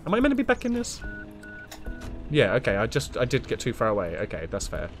 Am I meant to be back in this? Yeah. Okay. I did get too far away. Okay, that's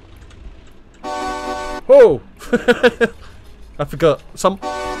fair. Whoa! I forgot. Some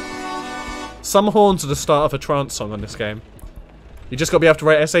horns are the start of a trance song on this game. You just got to be able to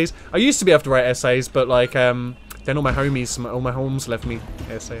write essays. I used to be able to write essays, but like, then all my homes left me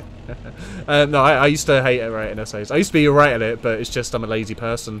essay. No, I used to hate writing essays. I used to be alright at it, but it's just I'm a lazy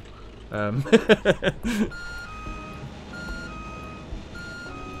person. You've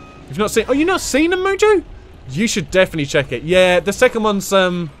not seen? Oh, you've not seen them, Mojo? You should definitely check it. Yeah, the second one's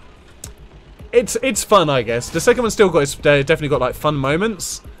it's fun, I guess. The second one's still got definitely got like fun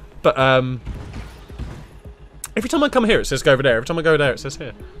moments, but every time I come here, it says go over there. Every time I go there, it says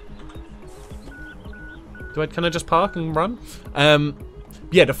here. Can I just park and run?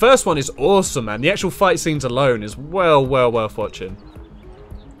 Yeah, the first one is awesome, man. The actual fight scenes alone is well worth watching.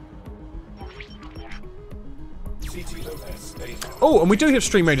 Oh, and we do have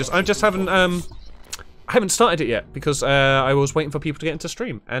Stream Rangers. I just haven't I haven't started it yet because I was waiting for people to get into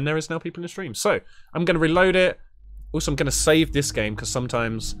stream, and there is now people in the stream. So I'm going to reload it. Also, I'm going to save this game because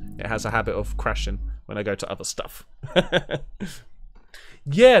sometimes it has a habit of crashing when I go to other stuff.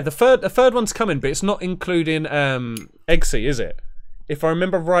 Yeah, the third one's coming, but it's not including Eggsy, is it? If I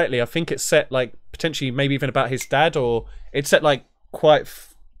remember rightly, I think it's set like potentially maybe even about his dad, or it's set like quite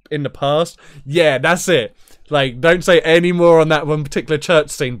in the past. Yeah, that's it. Like, don't say any more on that one particular church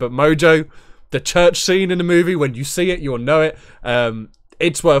scene, but Mojo, the church scene in the movie, when you see it, you'll know it.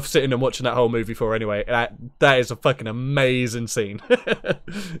 It's worth sitting and watching that whole movie for anyway. That is a fucking amazing scene.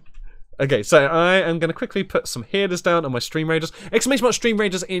 Okay, so I am going to quickly put some headers down on my Stream Raiders. Exclamation mark Stream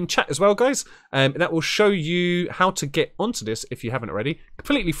Raiders in chat as well, guys. That will show you how to get onto this if you haven't already.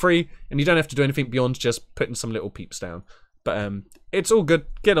 Completely free, and you don't have to do anything beyond just putting some little peeps down. But it's all good.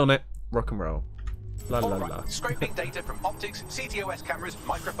 Get on it. Rock and roll. La la Alright, la. scraping data from optics, CTOS cameras,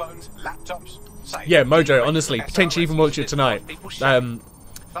 microphones, laptops. Same. Yeah, Mojo, honestly, potentially even watch it tonight.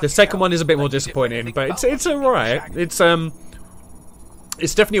 The second one is a bit more disappointing, but it's alright.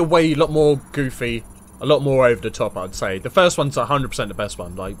 It's definitely a lot more goofy, a lot more over the top, I'd say. The first one's 100% the best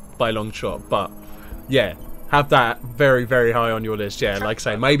one, like, by a long shot, but, yeah, have that very, very high on your list, yeah, like I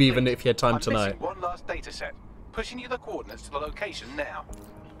say, maybe even if you had time tonight. One last data set. Pushing you the coordinates to the location now.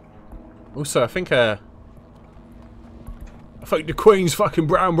 Also, I think the Queen's fucking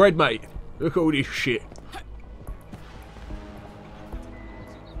brown bread, mate. Look at all this shit.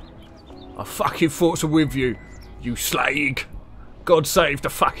 I fucking thoughts are with you, you slag. God save the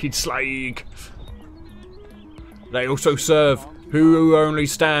fucking slag. They also serve who only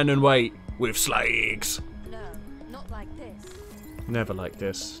stand and wait with slags. No, not like this. Never like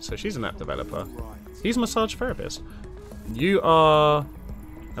this. So she's an app developer. He's a massage therapist. You are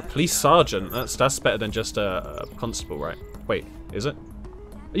a police sergeant. That's better than just a constable, right? Wait, is it?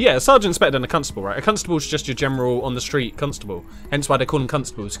 Yeah, a sergeant's better than a constable, right? A constable's just your general on the street constable. Hence why they call them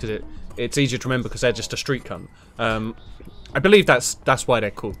constables, because it's easier to remember because they're just a street cunt. I believe that's why they're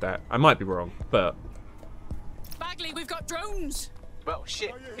called that. I might be wrong, but Bagley, we've got drones. Well,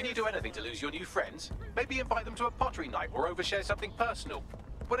 shit. Can you do anything to lose your new friends? Maybe invite them to a pottery night or overshare something personal.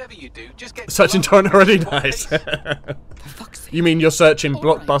 Whatever you do, just get... Searching don't already nice. You mean you're searching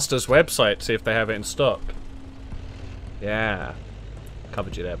Blockbuster's website to see if they have it in stock? Yeah.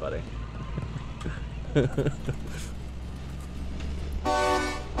 Covered you there, buddy.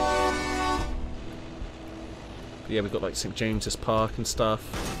 Yeah, we've got like St. James's Park and stuff.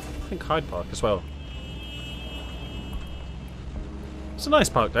 I think Hyde Park as well. It's a nice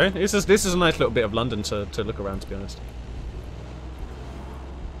park though. This is a nice little bit of London to look around, to be honest.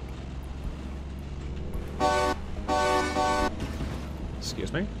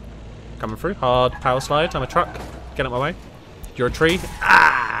 Excuse me. Coming through. Hard power slide. I'm a truck. Get out my way. You're a tree.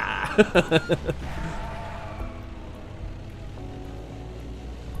 Ah!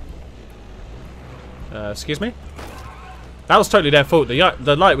 Excuse me? That was totally their fault.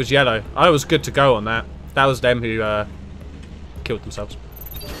 The light was yellow. I was good to go on that. That was them who killed themselves.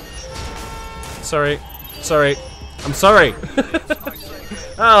 Sorry. Sorry. I'm sorry.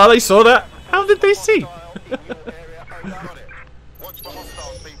 Oh, they saw that. How did they see?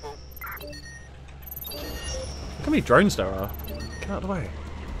 How many drones there are? Get out of the way.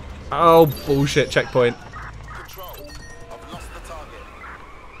 Oh, bullshit. Checkpoint.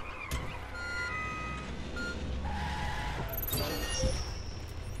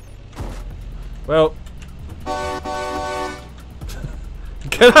 Well.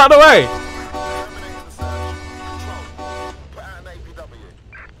 Get out of the way!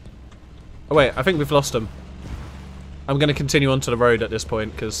 Oh wait, I think we've lost them. I'm going to continue onto the road at this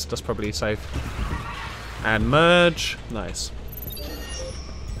point because that's probably safe. And merge. Nice.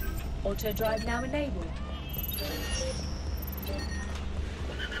 Auto drive now enabled.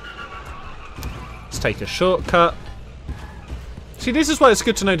 Let's take a shortcut. See, this is why it's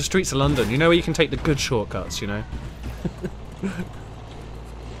good to know the streets of London. You know where you can take the good shortcuts, you know?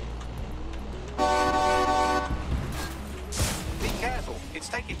 Be careful. It's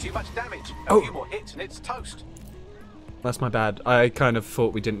taking too much damage. A few more hits and it's toast. That's my bad. I kind of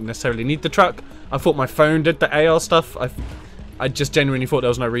thought we didn't necessarily need the truck. I thought my phone did the AR stuff. I just genuinely thought there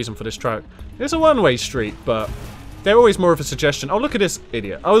was no reason for this truck. It's a one-way street, but they're always more of a suggestion. Oh, look at this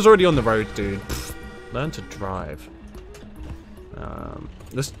idiot. I was already on the road, dude. Pfft. Learn to drive.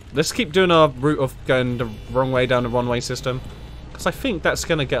 Let's keep doing our route of going the wrong way down the one-way system. Because I think that's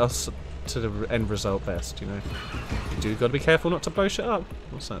going to get us to the end result best, you know. You do got to be careful not to blow shit up.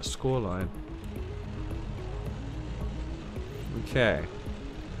 What's that score line? Okay.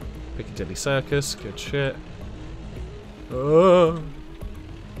 Piccadilly Circus, good shit. Oh.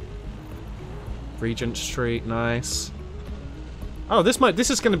 Regent Street, nice. Oh, this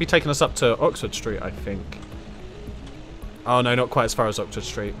is going to be taking us up to Oxford Street, I think. Oh no, not quite as far as Oxford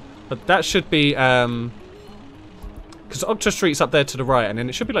Street. But that should be, because Oxford Street's up there to the right, and then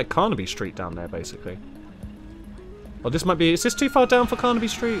it should be like Carnaby Street down there, basically. Oh, this might be, is this too far down for Carnaby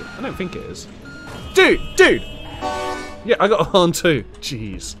Street? I don't think it is. Dude! Yeah, I got on too.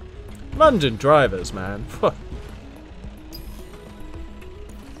 Jeez. London drivers, man.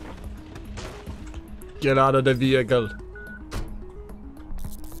 Get out of the vehicle.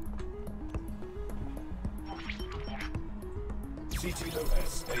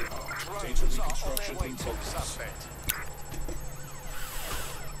 CTOS AR. Data reconstruction in progress.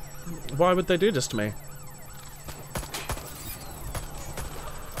 Why would they do this to me?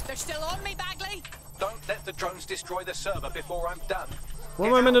 They're still on me, Bagley. Don't let the drones destroy the server before I'm done. What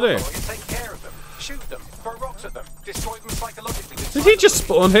am I meant to do? Take care of them. Shoot them, throw rocks at them, destroy them psychologically. Did he just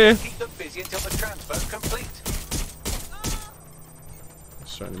spawn here? Keep them busy until the transfer's complete.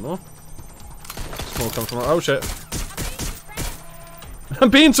 Is there any more? Small come from. Oh shit! I'm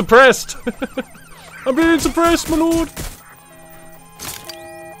being suppressed. I'm being suppressed, my lord.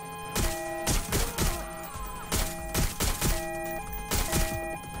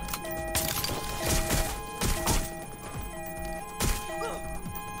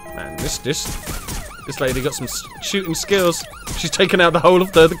 Man, this lady got some shooting skills. She's taken out the whole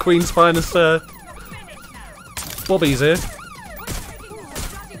of the Queen's finest bobbies here.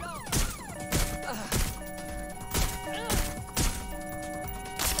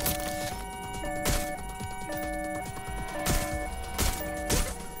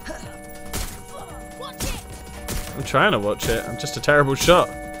 I'm trying to watch it. I'm just a terrible shot.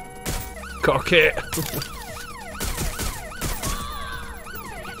 Cock it.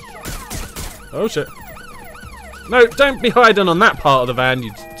 Oh shit. No, don't be hiding on that part of the van,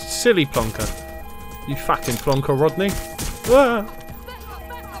 you silly plonker. You fucking plonker, Rodney. Ah.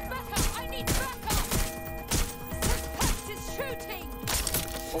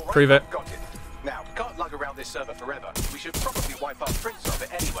 Prove it. Got it. Now, we can't lug around this server forever. We should probably wipe our prints of it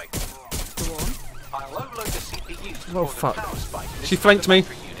anyway. Go on. I'll overload the CPU. Oh fuck. She flanked me.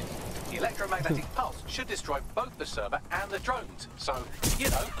 The electromagnetic pulse should destroy both the server and the drones. So, you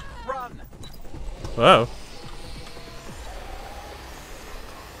know, run. Wow.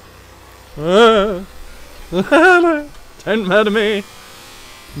 Don't murder me.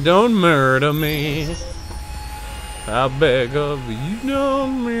 Don't murder me. I beg of you,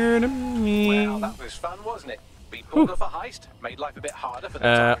 don't murder me. Well, that was fun, wasn't it? We pulled off a heist, made life a bit harder for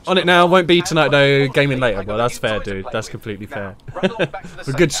the on it now, won't be tonight though, gaming later. Well, that's fair, dude. That's completely fair.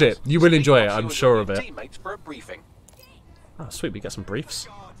 But good shit. You will enjoy it, I'm sure of it. Oh, sweet, we get some briefs.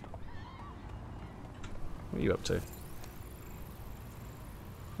 What are you up to?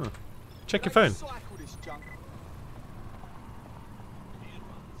 Huh. Check your phone.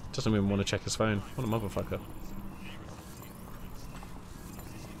 Doesn't even want to check his phone. What a motherfucker.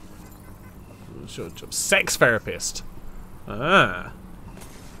 Sex therapist. Ah.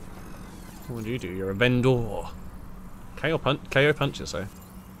 What do? You're a vendor. KO punches though.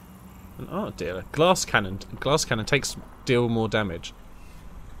 An art dealer. Glass cannon. Glass cannon deal more damage.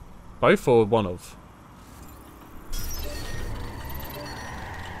 Both or one of?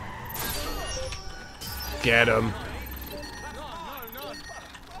 Get him.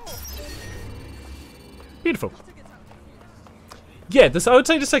 Beautiful. Yeah, I would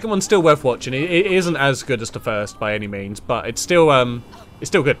say the second one's still worth watching. It isn't as good as the first by any means, but it's still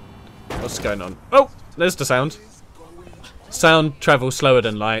good. What's going on? Oh, there's the sound. Sound travels slower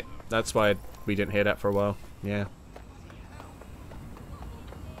than light. That's why we didn't hear that for a while. Yeah.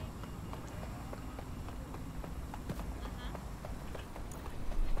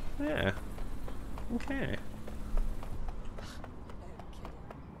 Yeah. Okay.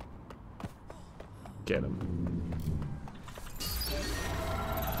 Get him.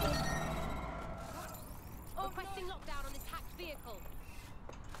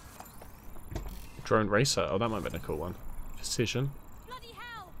 Drone racer. Oh, that might have been a cool one. Precision. Bloody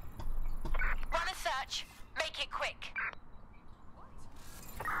hell! Run a search. Make it quick.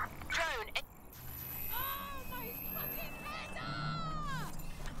 Drone.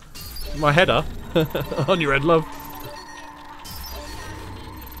 My header on your head, love.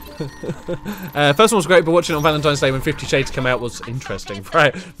 First one was great, but watching it on Valentine's Day when 50 Shades came out was interesting.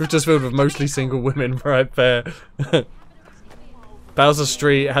 Right, we're just filled with mostly single women. Right there. Bowser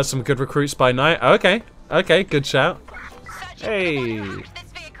Street has some good recruits by night. Okay, okay, good shout. Hey,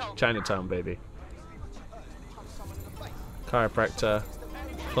 Chinatown, baby. Chiropractor,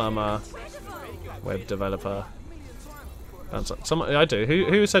 plumber, web developer. I do.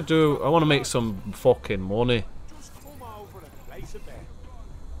 Who said I want to make some fucking money?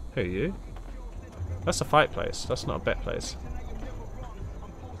 Who are you? That's a fight place. That's not a bet place.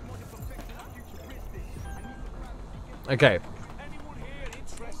 Okay.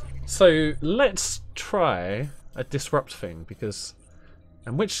 So let's try a disrupt thing because,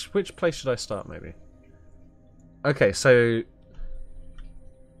 and which place should I start maybe? Okay, so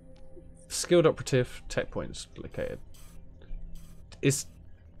skilled operative tech points located.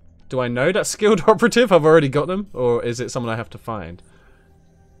 Do I know that skilled operative? I've already got them, or is it someone I have to find?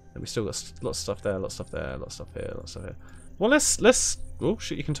 And we still got lots of stuff there, lots of stuff there, lots of stuff here, lots of stuff here. Well, let's. Oh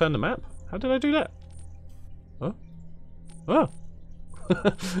shit! You can turn the map. How did I do that? Oh. Oh.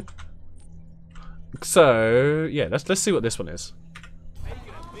 So yeah, let's see what this one is.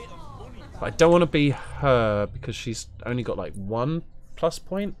 But I don't want to be her because she's only got like 1 plus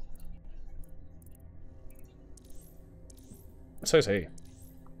point. So is he.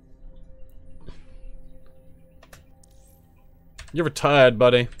 You're retired,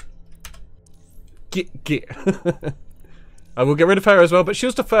 buddy. Get. I will get rid of her as well, but she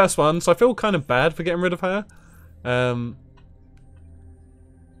was the first one, so I feel kind of bad for getting rid of her.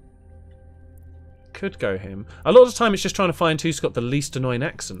 Could go him. A lot of the time it's just trying to find who's got the least annoying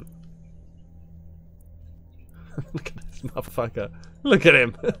accent. Look at this motherfucker. Look at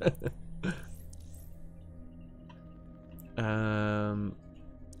him.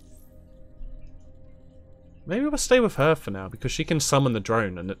 Maybe we'll stay with her for now, because she can summon the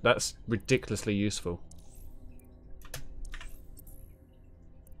drone, and that's ridiculously useful.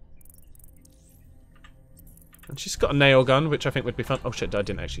 And she's got a nail gun, which I think would be fun. Oh shit, I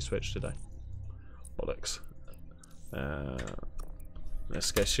didn't actually switch, did I? Bollocks.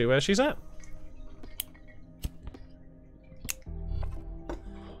 Let's guess where she's at.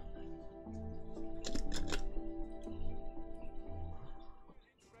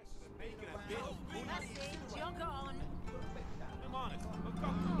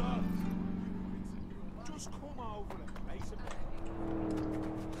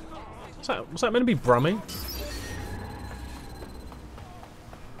 Was that meant to be brumming?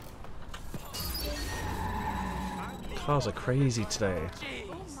 Cars are crazy today.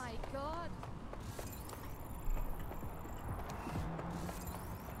 Oh my god.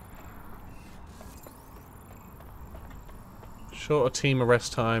 Shorter team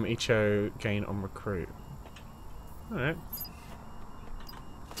arrest time, echo gain on recruit. Alright.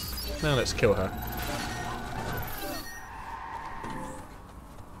 Now let's kill her.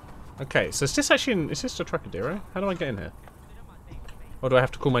 Okay, so is this actually is this a Trocadero? How do I get in here? Or do I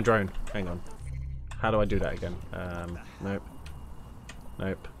have to call my drone? Hang on. How do I do that again? Nope.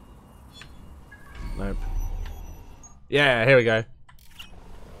 Nope. Nope. Yeah, here we go.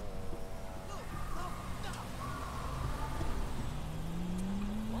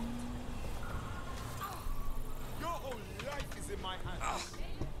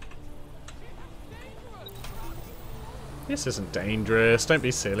 This isn't dangerous, don't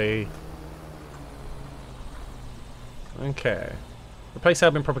be silly. Okay. Replace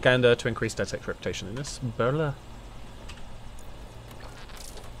Albion propaganda to increase DedSec's reputation in this burla.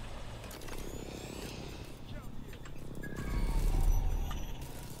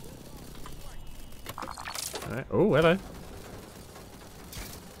 Alright, oh, hello.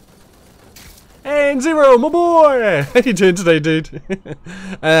 And Zero, my boy! How you doing today, dude? Know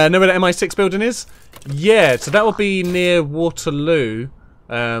where the MI6 building is? Yeah, so that will be near Waterloo,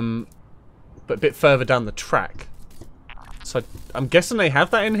 but a bit further down the track. So I'm guessing they have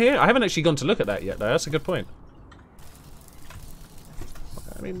that in here? I haven't actually gone to look at that yet, though. That's a good point.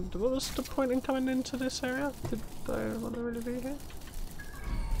 I mean, what was the point in coming into this area? Did I want to really be here?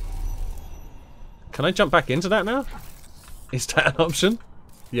 Can I jump back into that now? Is that an option?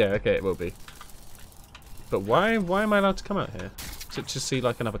 Yeah, okay, it will be. But why am I allowed to come out here? Is it to see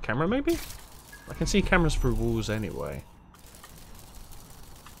like another camera, maybe? I can see cameras through walls anyway.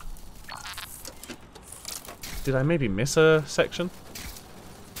 Did I maybe miss a section?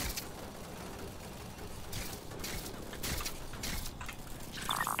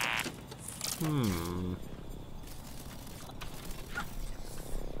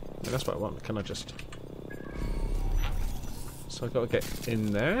 Yeah, that's what I want. Can I just... So I've got to get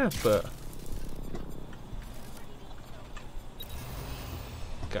in there, but...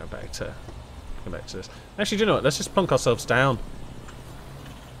 Go back to this. Actually, do you know what? Let's just plonk ourselves down.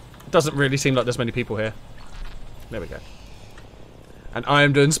 It doesn't really seem like there's many people here. There we go. And I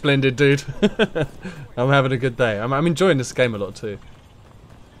am doing splendid, dude. I'm having a good day. I'm enjoying this game a lot too.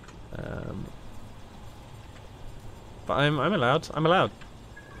 But I'm allowed. I'm allowed.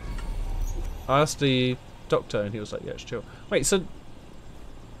 I asked the doctor, and he was like, "Yeah, it's chill." Wait, so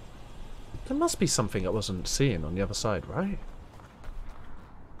there must be something I wasn't seeing on the other side, right?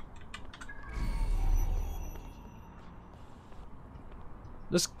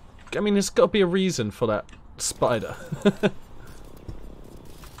 There's got to be a reason for that spider.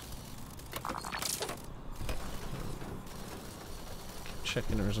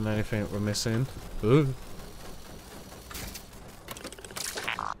 Checking there isn't anything that we're missing. Ooh.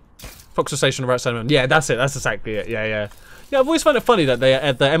 Foxtrot Station, right side of the... Yeah, that's it. That's exactly it. Yeah, yeah. Yeah, I've always found it funny that they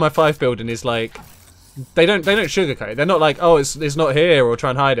the MI5 building is like... They don't sugarcoat it. They're not like, oh, it's not here, or try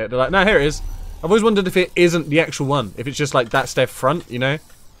and hide it. They're like, no, here it is. I've always wondered if it isn't the actual one. If it's just like, that's their front, you know?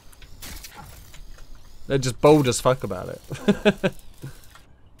 They're just bold as fuck about it.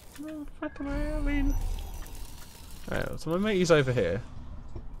 No, fucking I mean... Alright, so my mate's over here.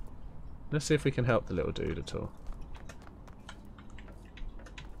 Let's see if we can help the little dude at all.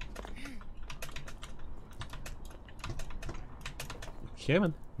 Yeah,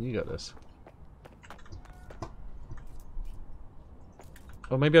 man. You got this.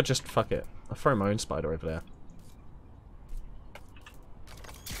 Or maybe I'll just fuck it. I'll throw my own spider over there.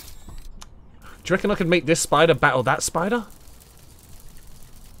 Do you reckon I could make this spider battle that spider?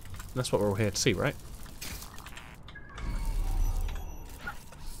 That's what we're all here to see, right?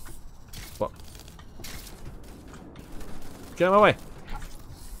 What? Get out of my way.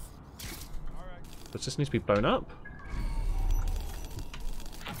 Does this need to be blown up?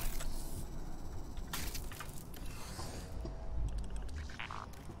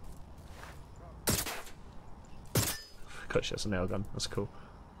 God, she has a nail gun. That's cool.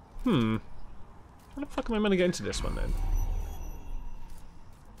 How the fuck am I meant to get into this one then?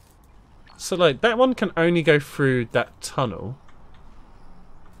 So, like, that one can only go through that tunnel.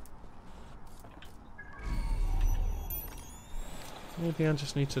 Maybe I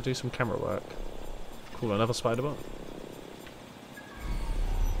just need to do some camera work. Cool, another spider bot.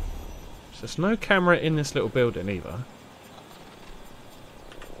 So there's no camera in this little building either.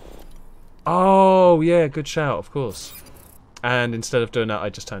 Oh, yeah, good shout, of course. And instead of doing that, I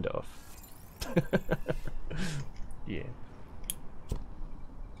just turned it off. Yeah.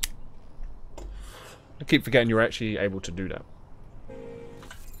 I keep forgetting you're actually able to do that.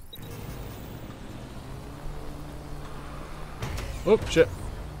 Oh, shit.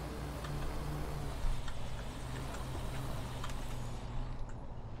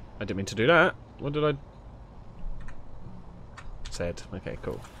 I didn't mean to do that. What did I... Said. Okay,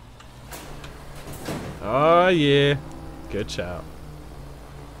 cool. Oh, yeah. Good shout.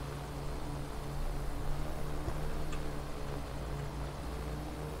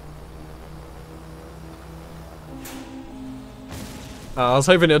 Oh, I was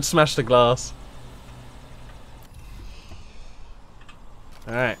hoping it would smash the glass.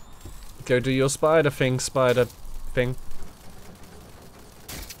 Alright. Go do your spider thing, spider thing.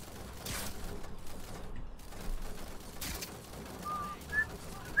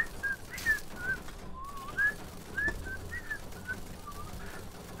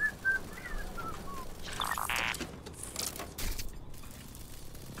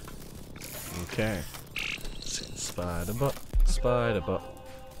 Okay. Spider bot. Spider bot.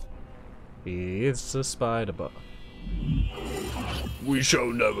 He is a spider bot. We shall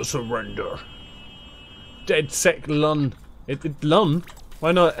never surrender. Dead sec lun. Lun?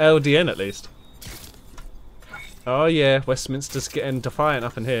 Why not LDN at least? Oh yeah, Westminster's getting defiant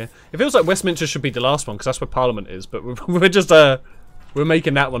up in here. It feels like Westminster should be the last one because that's where Parliament is, but we're just we're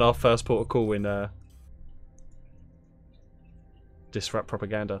making that one our first port of call in disrupt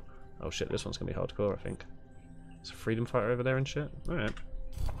propaganda. Oh shit, this one's gonna be hardcore, I think. There's a freedom fighter over there and shit. Alright.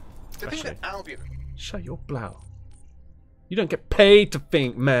 The thing that Albion... Shut your blow. You don't get paid to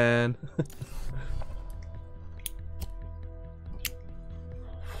think, man.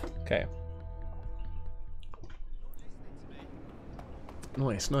 Okay.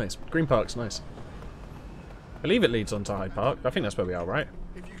 Nice, nice. Green Park's nice. I believe it leads on to Hyde Park. I think that's where we are, right?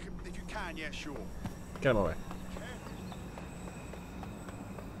 If you can, yeah, sure. Get out of my way.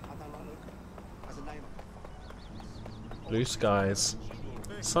 Blue skies.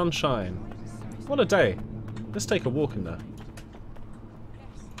 Sunshine. What a day. Let's take a walk in there.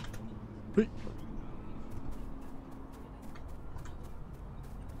 Hey.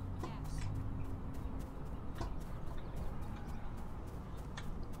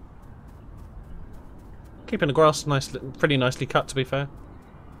 Keeping the grass pretty nicely cut, to be fair.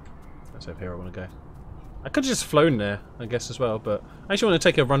 That's over here I want to go. I could have just flown there, I guess, as well, but I actually want to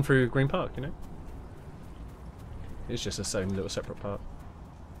take a run through Green Park, you know? It's just its own little separate part.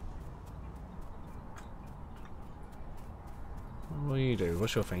 What do you do?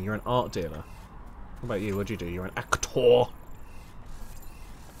 What's your thing? You're an art dealer. What about you? What do you do? You're an actor.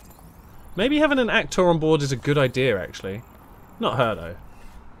 Maybe having an actor on board is a good idea, actually. Not her, though.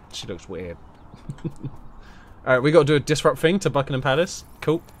 She looks weird. Alright, we got to do a disrupt thing to Buckingham Palace.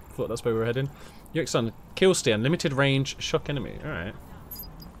 Cool. Thought that's where we were heading. Your son, kill steer, limited range, shock enemy. Alright.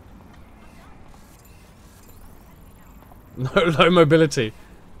 No low mobility.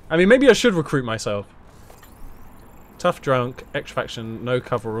 I mean, maybe I should recruit myself. Tough drunk, extraction, no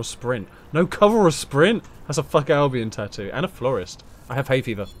cover or sprint. No cover or sprint? That's a fuck Albion tattoo. And a florist. I have hay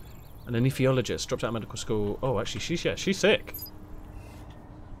fever. And an ephiologist. Dropped out of medical school. Oh, actually, she's sick.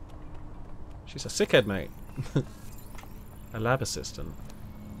 She's a sickhead, mate. A lab assistant.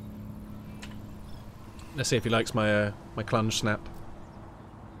 Let's see if he likes my my clunge snap.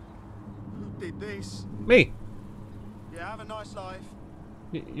 Who did this? Me. Yeah, have a nice life.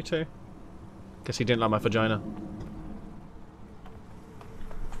 You too. Guess he didn't like my vagina.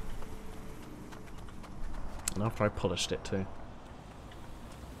 And after I polished it too.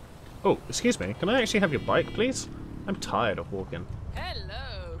 Oh, excuse me. Can I actually have your bike, please? I'm tired of walking.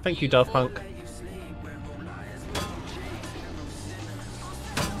 Hello. Thank you, Daft Punk.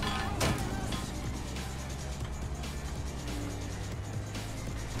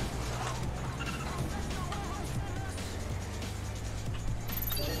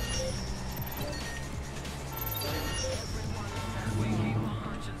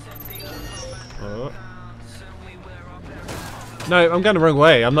 Oh. No, I'm going the wrong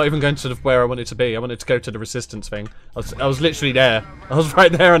way. I'm not even going to where I wanted to be. I wanted to go to the resistance thing. I was literally there. I was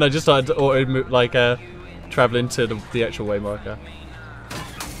right there, and I just started to auto move, like travel into the actual way marker.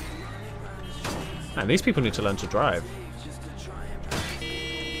 Man, these people need to learn to drive.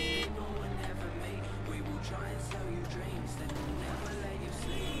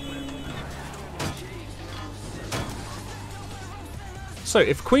 So,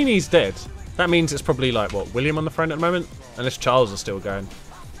 if Queenie's dead, that means it's probably like, what, William on the throne at the moment? Unless Charles is still going.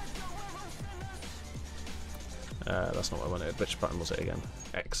 That's not what I wanted. Which button was it again?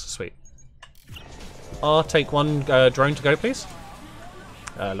 X. Sweet. R, take one drone to go, please.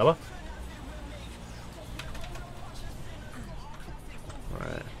 Lower.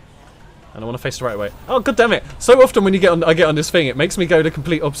 Right. And I want to face the right way. Oh, god damn it! So often when I get on this thing, it makes me go the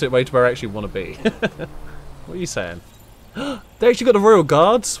complete opposite way to where I actually want to be. What are you saying? They actually got the Royal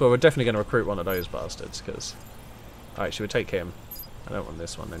Guards? Well, we're definitely going to recruit one of those bastards, because... Alright, should we take him? I don't want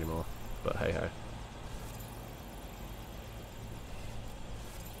this one anymore, but hey-ho.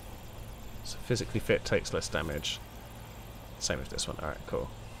 So physically fit takes less damage. Same as this one. Alright, cool.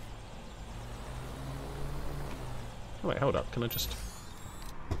 Oh wait, hold up. Can I just...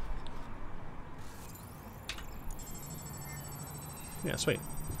 Yeah, sweet.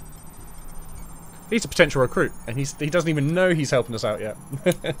 He's a potential recruit, and he doesn't even know he's helping us out yet.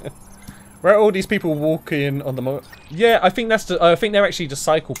 Where are all these people walking on the Yeah, I think that's I think they're actually just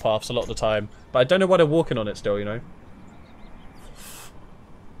cycle paths a lot of the time, but I don't know why they're walking on it still, you know.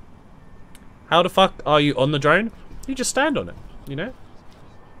 How the fuck are you on the drone? You just stand on it, you know.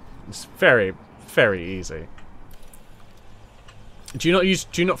 It's very, very easy. Do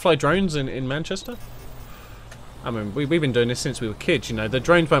you not fly drones in Manchester? I mean, we've been doing this since we were kids, you know. The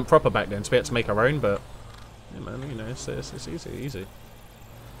drones weren't proper back then, so we had to make our own, but... Yeah, man, you know, it's easy.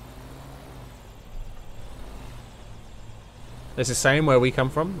 It's the same where we come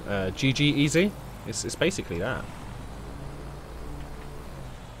from. GG easy. It's basically that.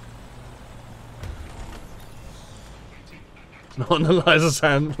 Not on the Liza's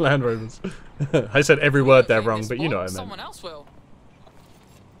Land Rovers. I said every word there wrong, but you know what I meant. Someone else will.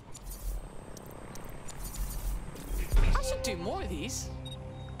 I should do more of these.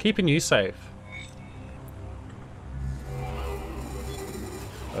 Keeping you safe.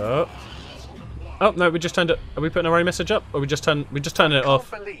 Oh. Oh no, we just turned it. Are we putting our own message up, or we just turning it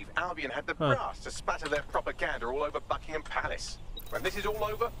off? I can't believe Albion had the brass to spatter their propaganda all over Buckingham Palace. When this is all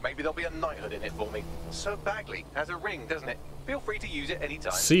over, maybe there'll be a knighthood in it for me. So Bagley has a ring, doesn't it? Feel free to use it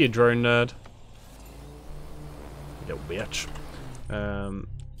anytime. See you, drone nerd. You bitch.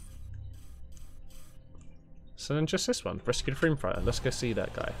 So then just this one. Rescue the freedom fighter. Let's go see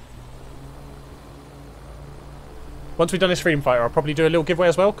that guy. Once we've done this freedom fighter, I'll probably do a little giveaway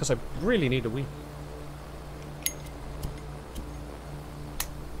as well, because I really need a wee.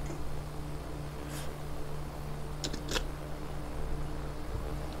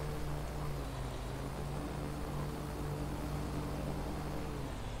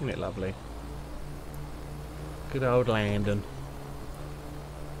 Isn't it lovely? Good old Landon.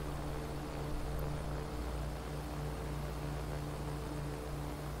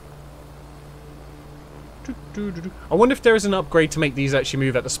 I wonder if there is an upgrade to make these actually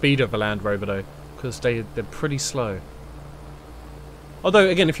move at the speed of a Land Rover though, because they're pretty slow. Although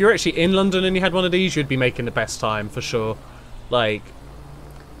again, if you're actually in London and you had one of these, you'd be making the best time for sure. Like,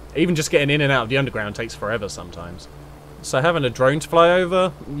 even just getting in and out of the underground takes forever sometimes. So having a drone to fly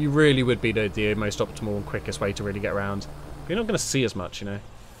over, you really would be the most optimal and quickest way to really get around. But you're not going to see as much, you know.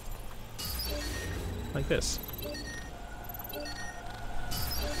 Like this.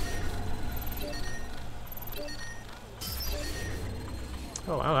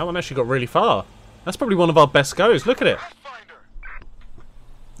 Oh wow, that one actually got really far. That's probably one of our best goes. Look at it.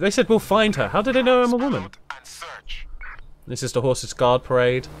 They said we'll find her. How did they know I'm a woman? This is the Horses Guard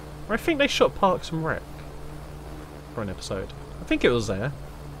Parade. Where I think they shot Parks and Rec for an episode. I think it was there.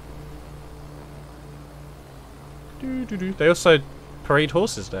 They also parade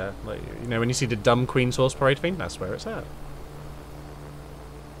horses there. Like, you know, when you see the dumb Queen's Horse Parade thing, that's where it's at.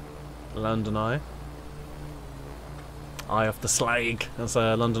 London Eye. Eye of the Slag, as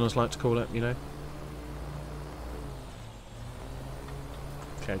Londoners like to call it, you know.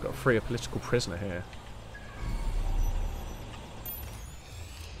 Okay, Okay, I've got to free a political prisoner here.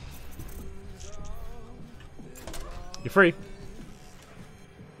 You're free.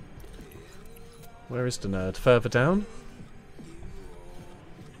 Where is the nerd? Further down?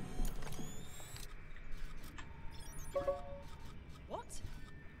 What?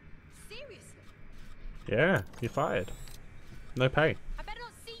 Seriously? Yeah, you're fired. No pay. I better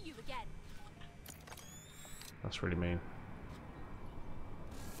not see you again. That's really mean.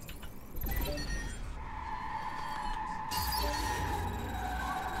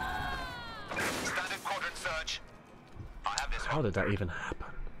 Standard quadrant search. I have this. How did that even happen?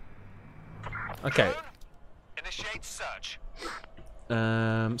 Okay. Initiate search.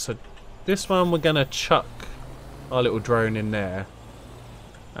 So this one we're gonna chuck our little drone in there,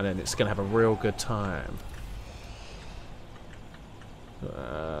 and then it's gonna have a real good time.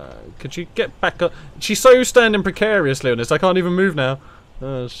 Could you get back up? She's so standing precariously on this. I can't even move now.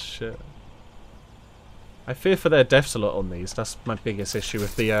 Oh shit. I fear for their deaths a lot on these. That's my biggest issue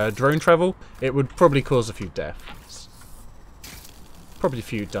with the drone travel. It would probably cause a few deaths. Probably a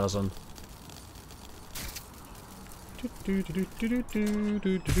few dozen. Area is clear.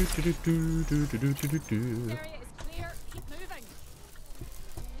 Keep moving.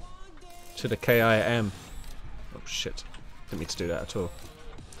 To the KIM. Oh shit. Didn't mean to do that at all.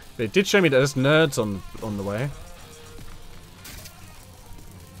 But it did show me that there's nerds on the way.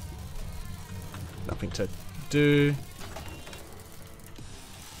 Nothing to do.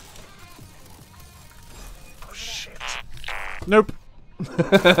 Oh shit. Nope.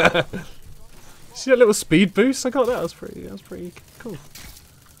 See that little speed boost I got? That was pretty cool.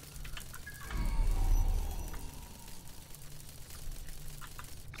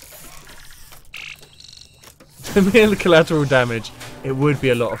 Mere collateral damage. It would be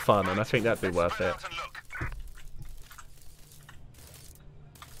a lot of fun, and I think that'd be worth it.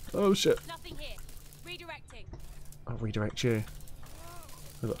 Oh shit. Nothing here. Redirecting. I'll redirect you.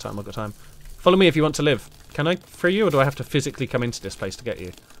 I've got time, I've got time. Follow me if you want to live. Can I free you, or do I have to physically come into this place to get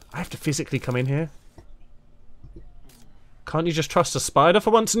you? I have to physically come in here? Can't you just trust a spider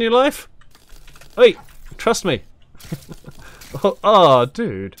for once in your life? Wait, trust me. Oh,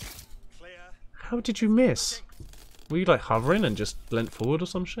 dude. How did you miss? Were you like hovering and just leant forward or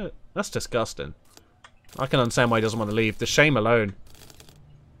some shit? That's disgusting. I can understand why he doesn't want to leave. The shame alone.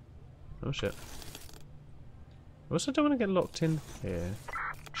 Oh shit. I also don't want to get locked in here.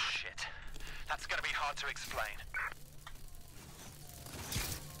 Shit. That's gonna be hard to explain.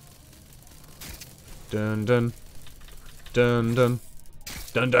 Dun dun. Dun dun.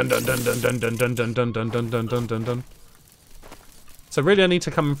 Dun dun dun dun dun dun dun dun dun dun dun dun dun dun dun dun. So really I need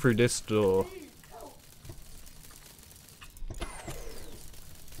to come in through this door.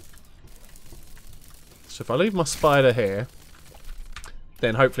 So if I leave my spider here,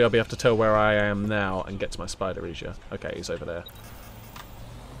 then hopefully I'll be able to tell where I am now and get to my spider easier. Okay, he's over there.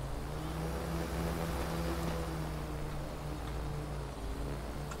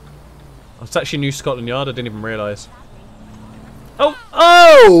 Oh, it's actually New Scotland Yard, I didn't even realise. Oh!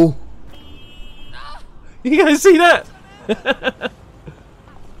 Oh! You guys see that? That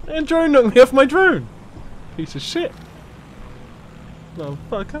drone knocked me off my drone. Piece of shit.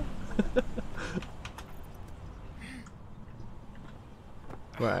 Motherfucker.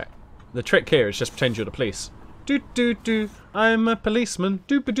 Right. The trick here is just pretend you're the police. Doot doot doot. I'm a policeman.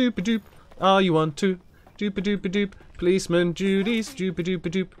 Doop a doop a doop. Are you on to? Doop a doop a doop. Policeman duties. Doop a doop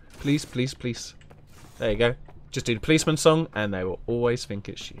a doop. Police, police, police. There you go. Just do the policeman song, and they will always think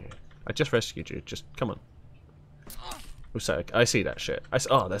it's you. I just rescued you. Just come on. Oh, so I see that shit.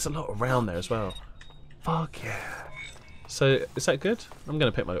 Oh, there's a lot around there as well. Fuck yeah. So is that good? I'm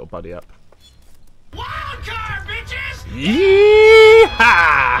gonna pick my little buddy up. Wild card, bitches! Yeehaw!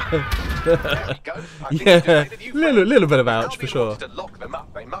 Yeah, little bit of ouch for sure. To lock them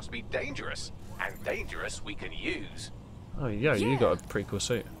up, they must be dangerous, and dangerous we can use. Oh yeah, you got a pretty cool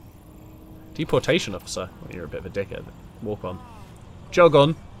suit. Deportation officer. Well, you're a bit of a dickhead. Walk on. Jog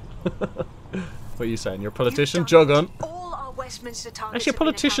on. What are you saying? You're a politician? Jog on. Actually, a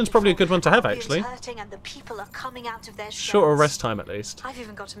politician's probably a good one to have, actually. And the people are coming out of their short arrest time, at least. I've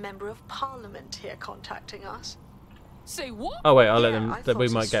even got a member of parliament here contacting us. Say what? Oh wait, I'll let them. That we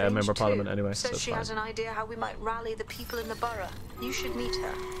might get a member of parliament anyway. Says she has an idea how we might rally the people in the borough. You should meet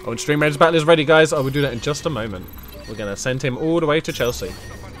her. Oh, and Stream Raiders battle is ready, guys. I will do that in just a moment. We're gonna send him all the way to Chelsea.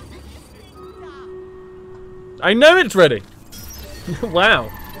 I know it's ready.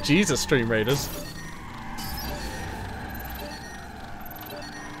 Wow, Jesus, Stream Raiders.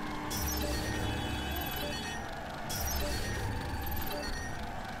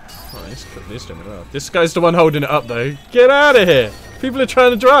 Oh, he's doing it well. This guy's the one holding it up, though. Get out of here! People are trying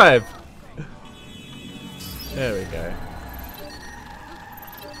to drive. There we go.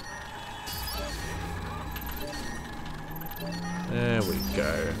 There we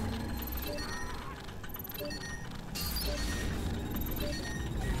go.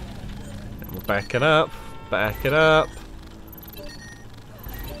 And we'll back it up. Back it up.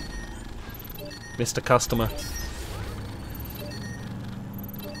 Mr. Customer.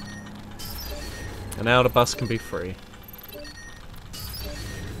 And now the bus can be free.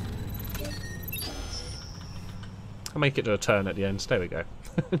 I'll make it to a turn at the end. There we go.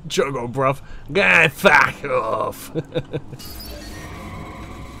 Juggle, bruv. Go fuck off.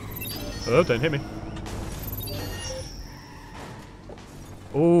 Oh, don't hit me.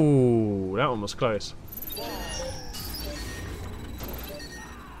 Ooh, that one was close.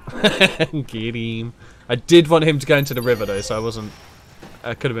 Get him. I did want him to go into the river though, so I wasn't.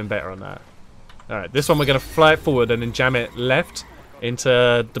 I could have been better on that. Alright, this one we're going to fly it forward and then jam it left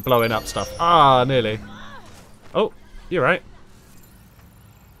into the blowing up stuff. Ah, nearly. Oh, you're right.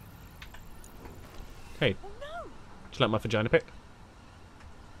 Hey, did you like my vagina pic?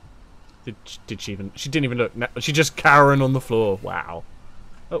 Did she even? She didn't even look. She just cowering on the floor. Wow.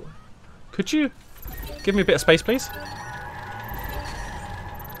 Oh, could you give me a bit of space, please?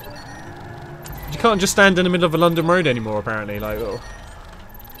 You can't just stand in the middle of a London road anymore, apparently. Like, oh.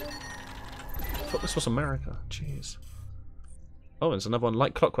 I thought this was America. Jeez. Oh, there's another one.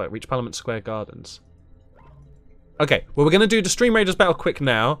 Like clockwork, reach Parliament Square Gardens. Okay, well, we're going to do the Stream Raiders battle quick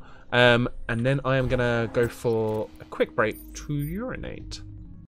now. And then I am going to go for a quick break to urinate.